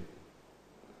humiliated.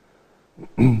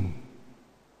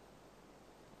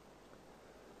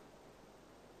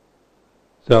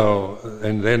 So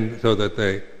and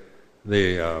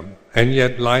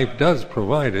yet life does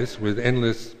provide us with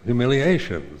endless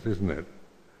humiliations, isn't it?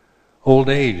 Old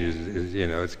age is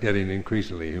it's getting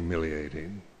increasingly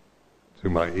humiliating to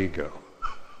my ego.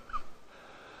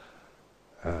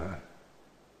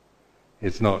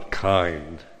 It's not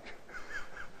kind.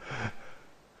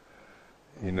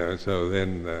 So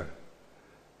then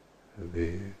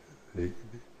the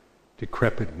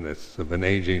decrepitness of an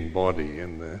aging body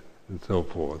and so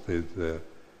forth is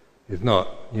not,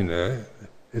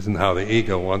 isn't how the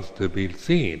ego wants to be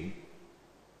seen.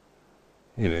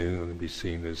 You want to be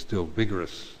seen as still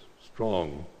vigorous,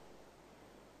 strong.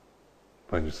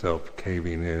 Find yourself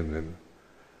caving in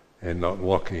and not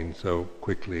walking so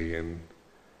quickly and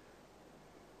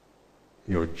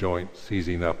your joints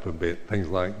seizing up a bit, things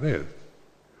like this.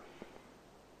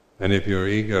 And if your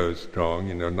ego is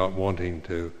strong, not wanting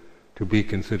to be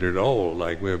considered old,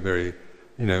 like we're very,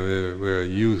 we're a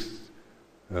youth,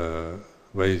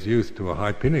 raised youth to a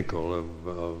high pinnacle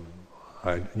of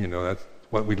that's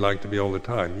what we'd like to be all the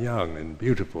time, young and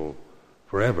beautiful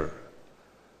forever.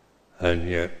 And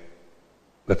yet,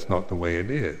 that's not the way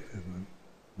it is.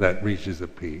 That reaches a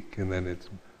peak, and then it's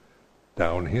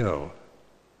downhill.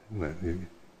 You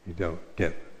don't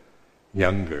get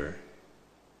younger.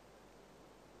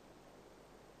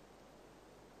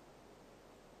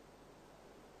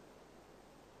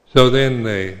 So then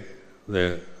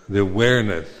the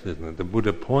awareness, isn't it? The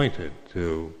Buddha pointed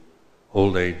to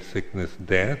old age, sickness,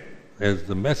 death as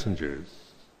the messengers.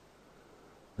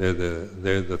 They're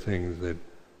the things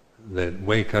that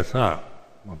wake us up.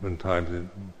 Oftentimes,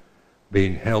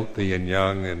 being healthy and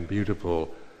young and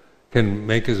beautiful can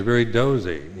make us very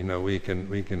dozy. We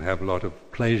can have a lot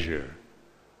of pleasure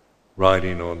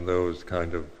riding on those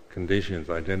kind of conditions,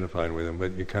 identifying with them,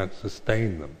 but you can't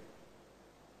sustain them.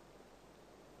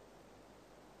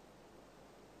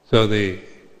 So the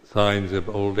signs of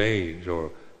old age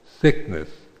or sickness,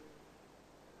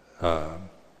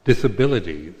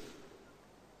 disabilities,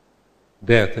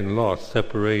 death and loss,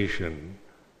 separation,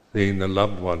 seeing the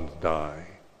loved ones die,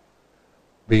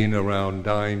 being around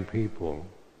dying people,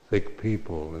 sick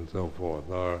people, and so forth,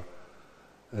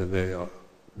 they're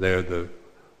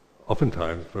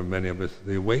oftentimes for many of us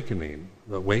the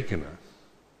awaken us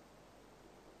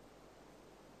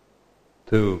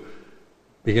to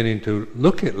beginning to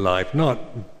look at life, not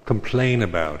complain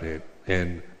about it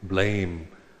and blame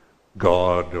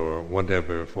God or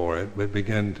whatever for it, but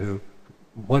begin to,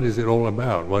 what is it all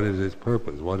about? What is its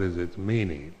purpose? What is its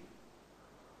meaning?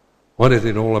 What is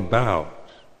it all about,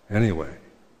 anyway?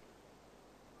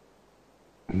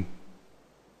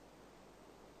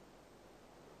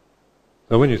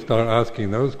 So when you start asking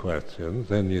those questions,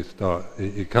 then you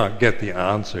can't get the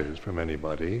answers from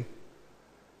anybody.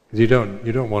 Because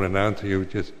you don't want an answer,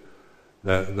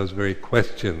 those very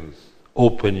questions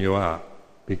open you up,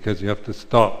 because you have to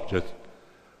stop just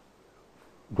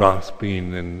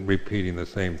grasping and repeating the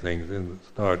same things and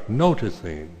start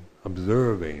noticing,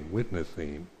 observing,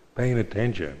 witnessing, paying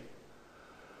attention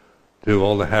to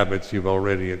all the habits you've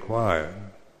already acquired,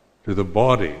 to the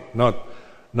body, not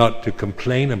to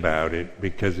complain about it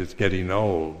because it's getting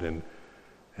old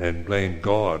and blame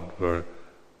God for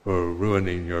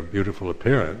ruining your beautiful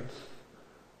appearance,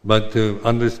 but to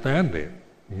understand it.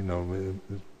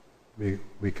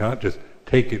 We can't just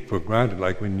take it for granted.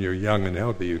 Like when you're young and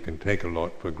healthy, you can take a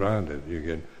lot for granted. You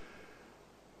can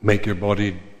make your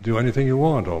body do anything you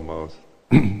want almost.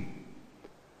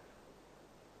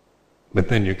 But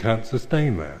then you can't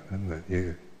sustain that, and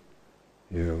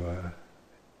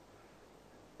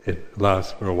it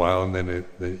lasts for a while, and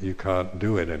then you can't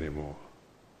do it anymore.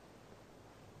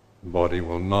 The body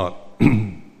will not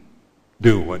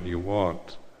do what you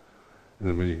want. And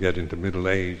then when you get into middle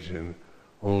age and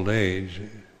old age,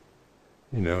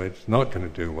 it's not going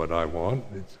to do what I want.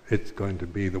 It's going to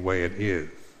be the way it is.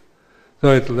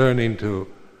 So it's learning to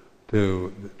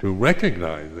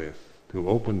recognize this, to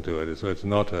open to it. So it's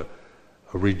not a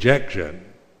rejection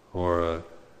or a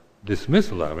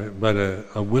dismissal of it, but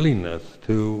a willingness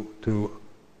to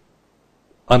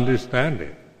understand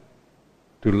it,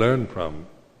 to learn from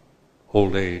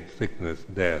old age, sickness,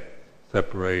 death,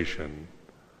 separation,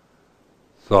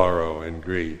 sorrow and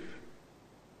grief.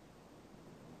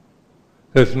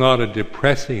 So it's not a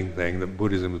depressing thing that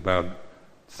Buddhism is about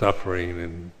suffering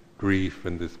and grief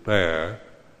and despair,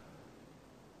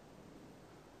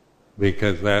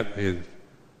 because that is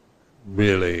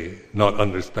really not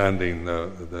understanding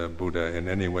the Buddha in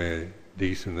any way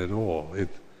decent at all.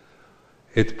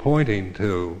 It's pointing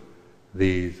to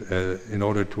these in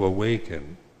order to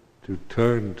awaken, to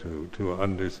turn to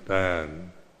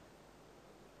understand,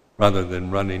 rather than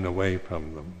running away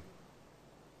from them.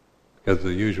 Because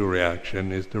the usual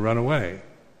reaction is to run away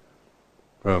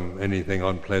from anything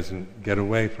unpleasant, get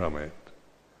away from it.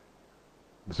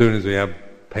 As soon as we have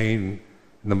pain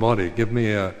in the body, give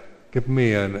me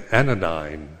an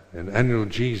anodyne, an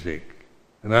analgesic,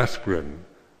 an aspirin,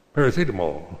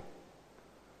 paracetamol,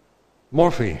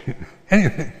 morphine,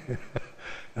 anything.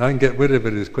 And I can get rid of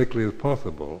it as quickly as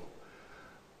possible.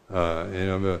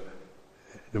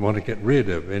 They want to get rid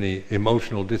of any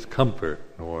emotional discomfort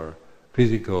or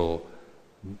physical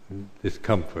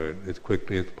discomfort as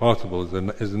quickly as possible.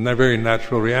 Is a very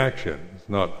natural reaction. It's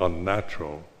not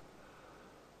unnatural.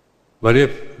 But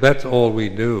if that's all we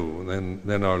do,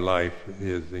 then our life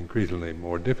is increasingly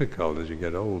more difficult as you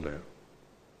get older.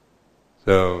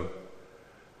 So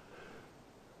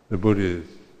the Buddha's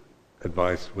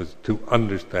advice was to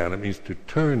understand. It means to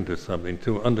turn to something.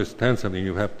 To understand something,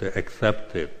 you have to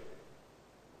accept it,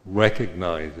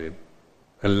 recognize it,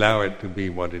 allow it to be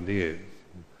what it is,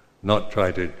 not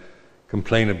try to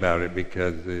complain about it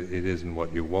because it isn't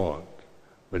what you want.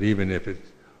 But even if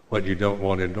it's what you don't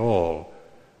want at all,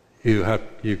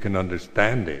 you can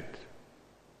understand it,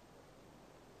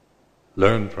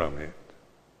 learn from it.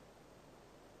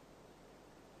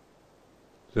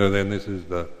 So then this is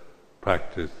the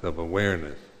practice of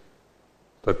awareness,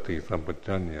 sati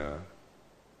sampajanya.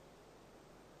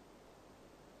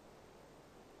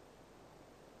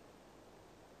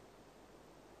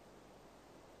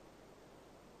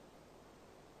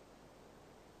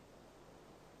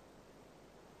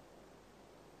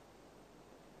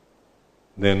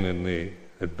 Then in the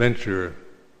adventure,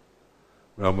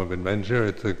 realm of adventure,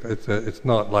 it's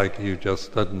not like you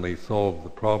just suddenly solve the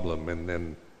problem and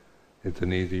then it's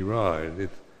an easy ride.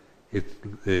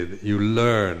 You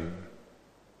learn,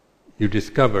 you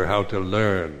discover how to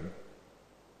learn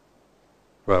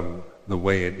from the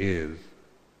way it is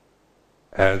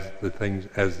as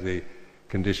the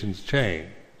conditions change.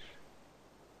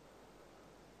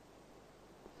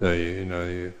 So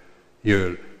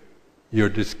you're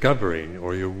discovering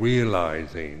or you're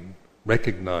realizing,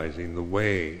 recognizing the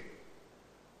way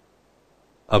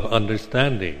of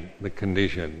understanding the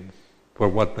conditions for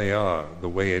what they are, the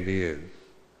way it is,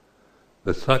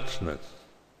 the suchness,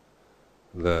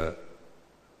 the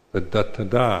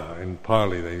dattada. In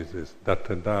Pali they use this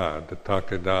dattada,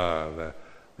 datakada.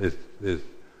 This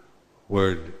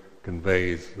word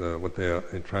conveys what they are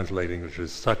translating as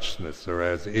suchness or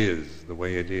as is, the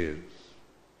way it is.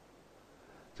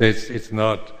 So it's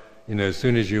not, as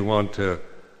soon as you want to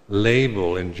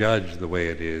label and judge the way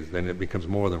it is, then it becomes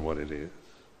more than what it is.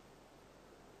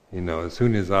 As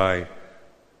soon as I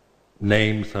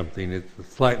name something, it's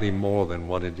slightly more than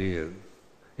what it is.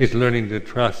 It's learning to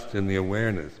trust in the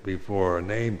awareness before a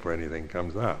name for anything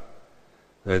comes up.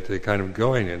 It's a kind of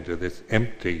going into this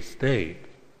empty state,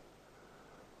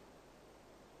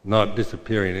 not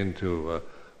disappearing into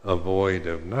a void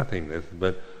of nothingness,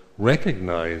 but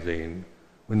recognizing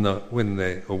when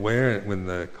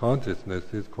the consciousness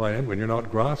is quite empty, when you're not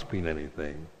grasping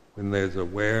anything, when there's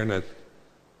awareness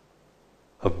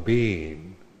of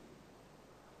being,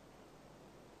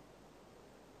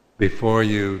 before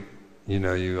you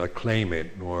acclaim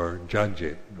it or judge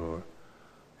it or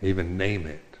even name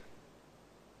it.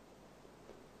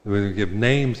 When we give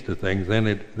names to things,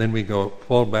 then we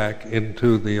fall back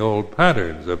into the old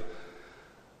patterns of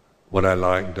what I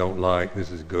like, don't like,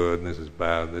 this is good, this is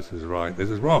bad, this is right, this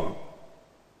is wrong.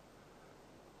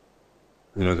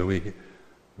 So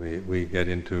we get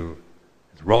into,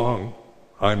 it's wrong,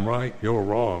 I'm right, you're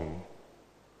wrong.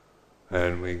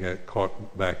 And we get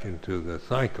caught back into the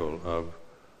cycle of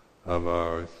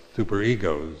our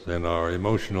superegos and our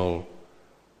emotional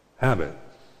habits.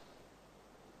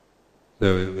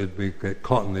 So we get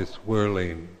caught in this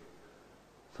whirling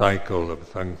cycle of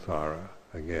samsara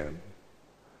again.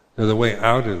 So the way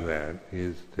out of that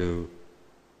is through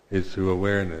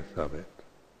awareness of it.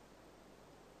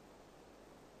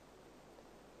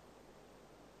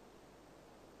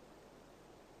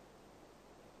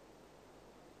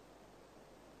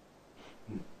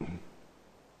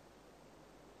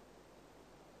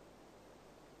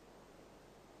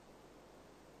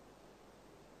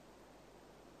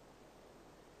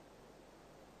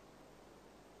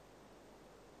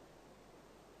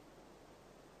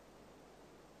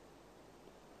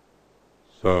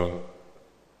 So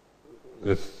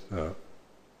this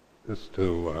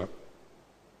to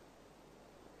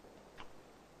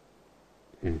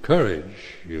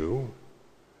encourage you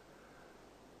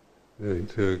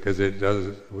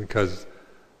because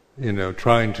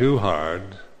trying too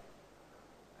hard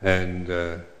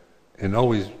and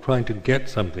always trying to get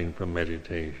something from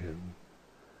meditation,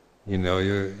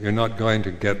 you're not going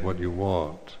to get what you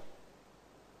want.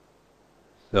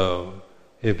 So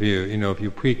if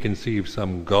you preconceive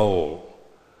some goal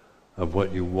of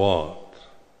what you want,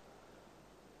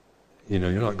 you're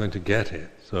not going to get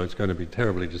it. So it's going to be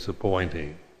terribly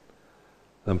disappointing.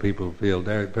 Some people feel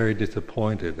they're very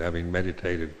disappointed having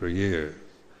meditated for years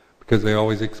because they're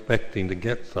always expecting to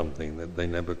get something that they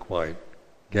never quite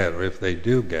get, or if they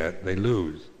do get, they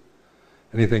lose.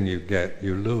 Anything you get,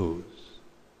 you lose.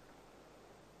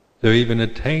 So even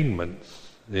attainments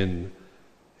in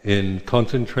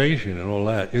concentration and all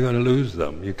that, you're going to lose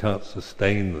them. You can't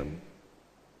sustain them.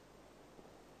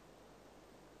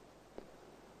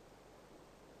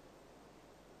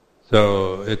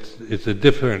 So it's a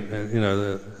different,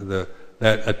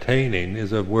 that attaining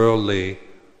is a worldly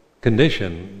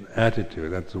conditioned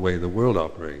attitude, that's the way the world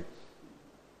operates.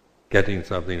 Getting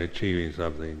something, achieving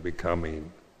something,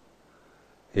 becoming,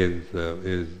 is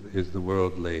the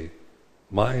worldly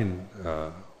mind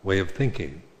way of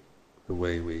thinking, the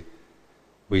way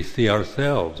we see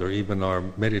ourselves, or even our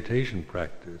meditation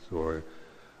practice, or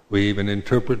we even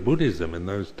interpret Buddhism in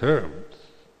those terms,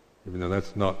 even though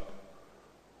that's not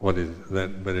what is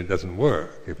that. But it doesn't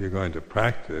work. If you're going to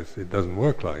practice, it doesn't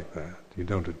work like that. You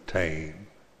don't attain.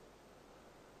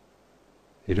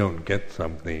 You don't get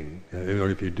something, or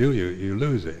if you do, you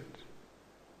lose it.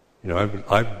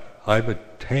 I've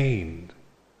attained,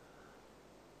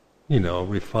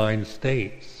 refined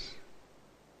states,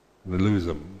 and I lose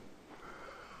them.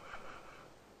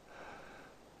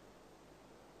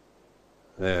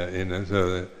 And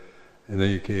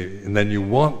then you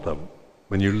want them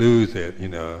when you lose it,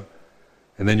 and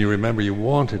then you remember you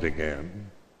want it again.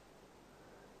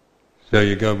 So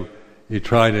you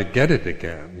try to get it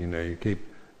again. You keep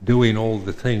doing all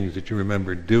the things that you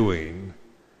remember doing,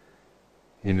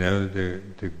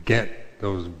 to get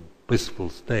those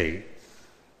blissful states.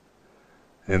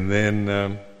 And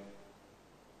then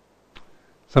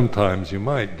sometimes you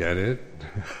might get it,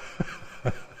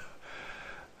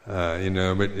 but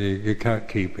you can't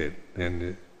keep it.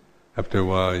 And after a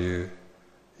while, you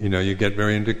get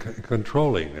very into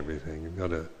controlling everything. You've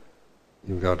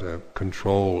got to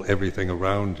control everything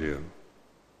around you.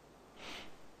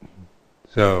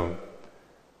 So,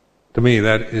 to me,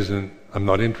 I'm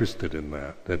not interested in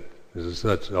that. That as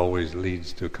such always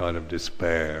leads to kind of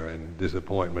despair and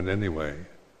disappointment anyway.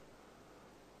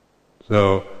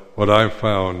 So, what I've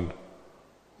found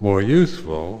more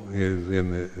useful is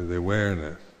in the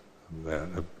awareness of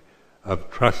that,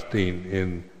 of trusting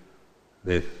in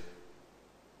this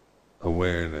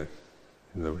awareness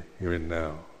in the here and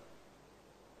now.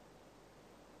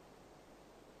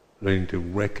 Learning to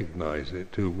recognize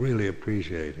it, to really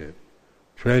appreciate it,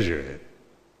 treasure it.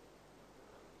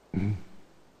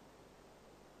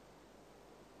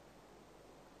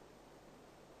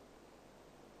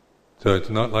 So it's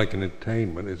not like an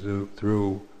attainment, it's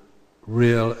through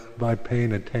by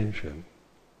paying attention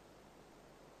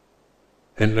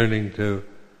and learning to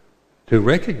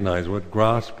recognize what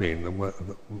grasping,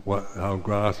 how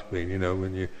grasping,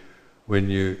 when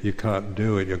you can't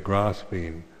do it, you're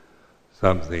grasping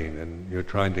something, and you're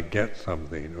trying to get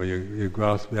something, or you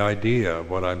grasp the idea of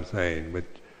what I'm saying, but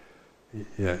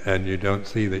and you don't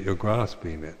see that you're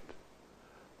grasping it.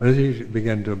 But as you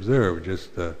begin to observe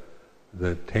just the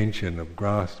tension of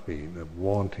grasping, of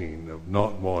wanting, of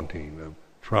not wanting, of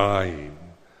trying,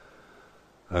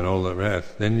 and all the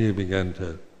rest, then you begin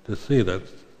to see that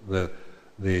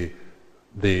the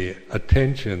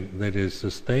attention that is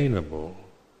sustainable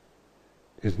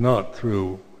is not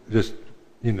through just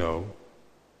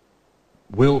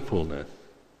willfulness.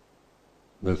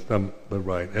 The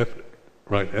right effort.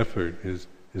 Right effort is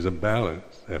a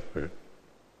balanced effort,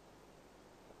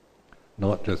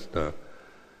 not just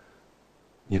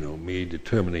me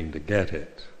determining to get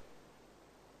it.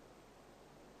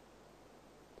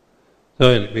 So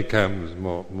it becomes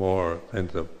more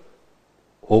sense of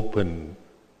open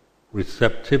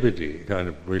receptivity, kind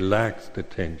of relaxed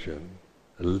attention,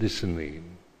 a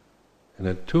listening, an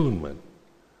attunement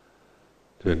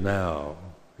to now,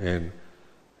 and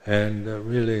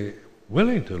really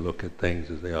willing to look at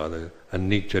things as they are, the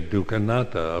anicca dukkha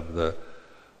anatta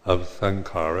of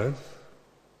sankharas.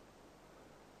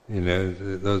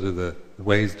 Those are the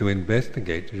ways to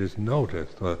investigate, to just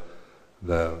notice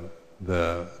the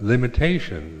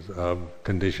limitations of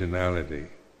conditionality.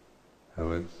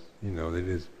 How its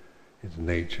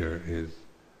nature is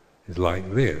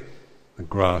like this. The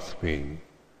grasping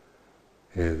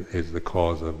is the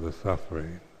cause of the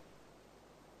suffering.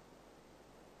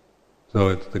 So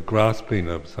it's the grasping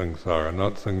of samsara,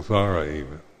 not samsara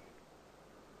even.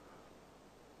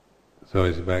 So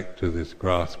it's back to this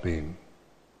grasping.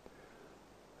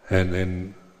 And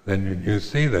then you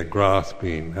see that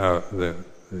grasping, how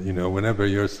whenever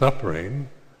you're suffering,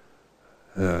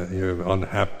 you're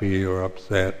unhappy or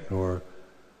upset or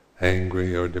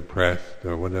angry or depressed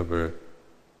or whatever,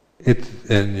 you're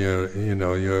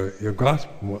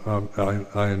grasping.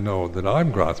 I know that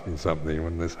I'm grasping something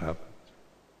when this happens.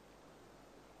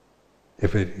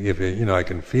 If I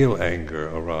can feel anger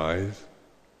arise,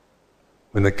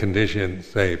 when the conditions,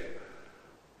 say,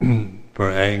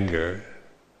 for anger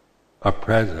are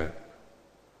present,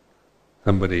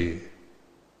 somebody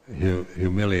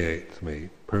humiliates me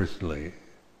personally,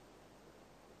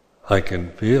 I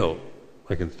can still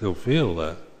feel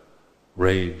that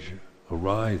rage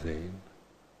arising,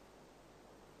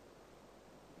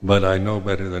 but I know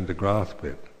better than to grasp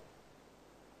it.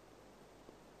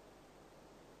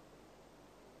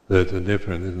 There's a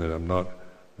difference, isn't it? I'm not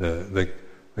the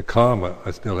karma.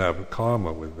 I still have a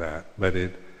karma with that, but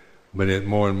it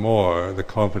more and more the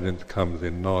confidence comes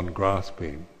in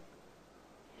non-grasping.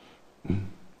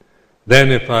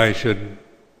 Then, if I should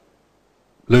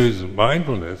lose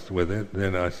mindfulness with it,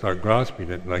 then I start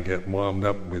grasping it, and I get wound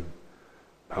up with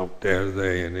how dare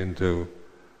they, and into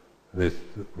this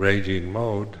raging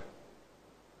mode.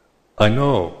 I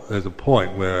know there's a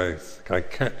point where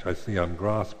I see I'm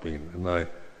grasping, and I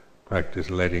practice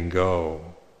letting go,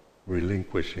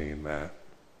 relinquishing that.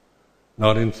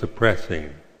 Not in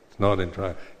suppressing, it's not in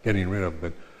getting rid of,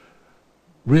 but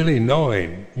really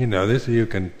knowing, this you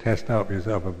can test out for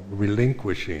yourself, of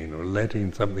relinquishing or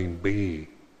letting something be,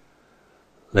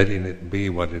 letting it be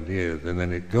what it is, and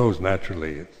then it goes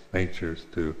naturally, its nature's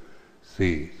to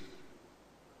cease.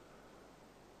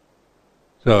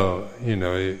 So,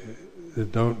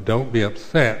 don't be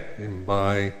upset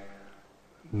by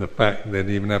the fact that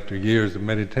even after years of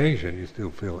meditation you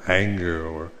still feel anger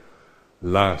or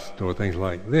lust or things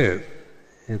like this.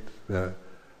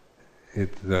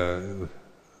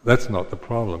 That's not the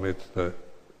problem. It's the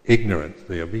ignorance,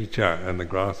 the avijja, and the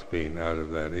grasping out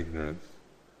of that ignorance.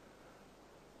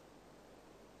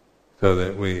 So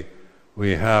that we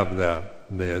have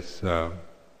this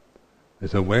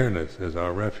awareness as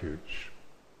our refuge.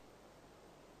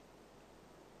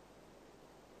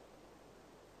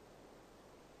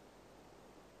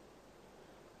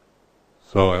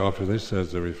 So I offer this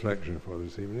as a reflection for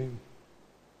this evening.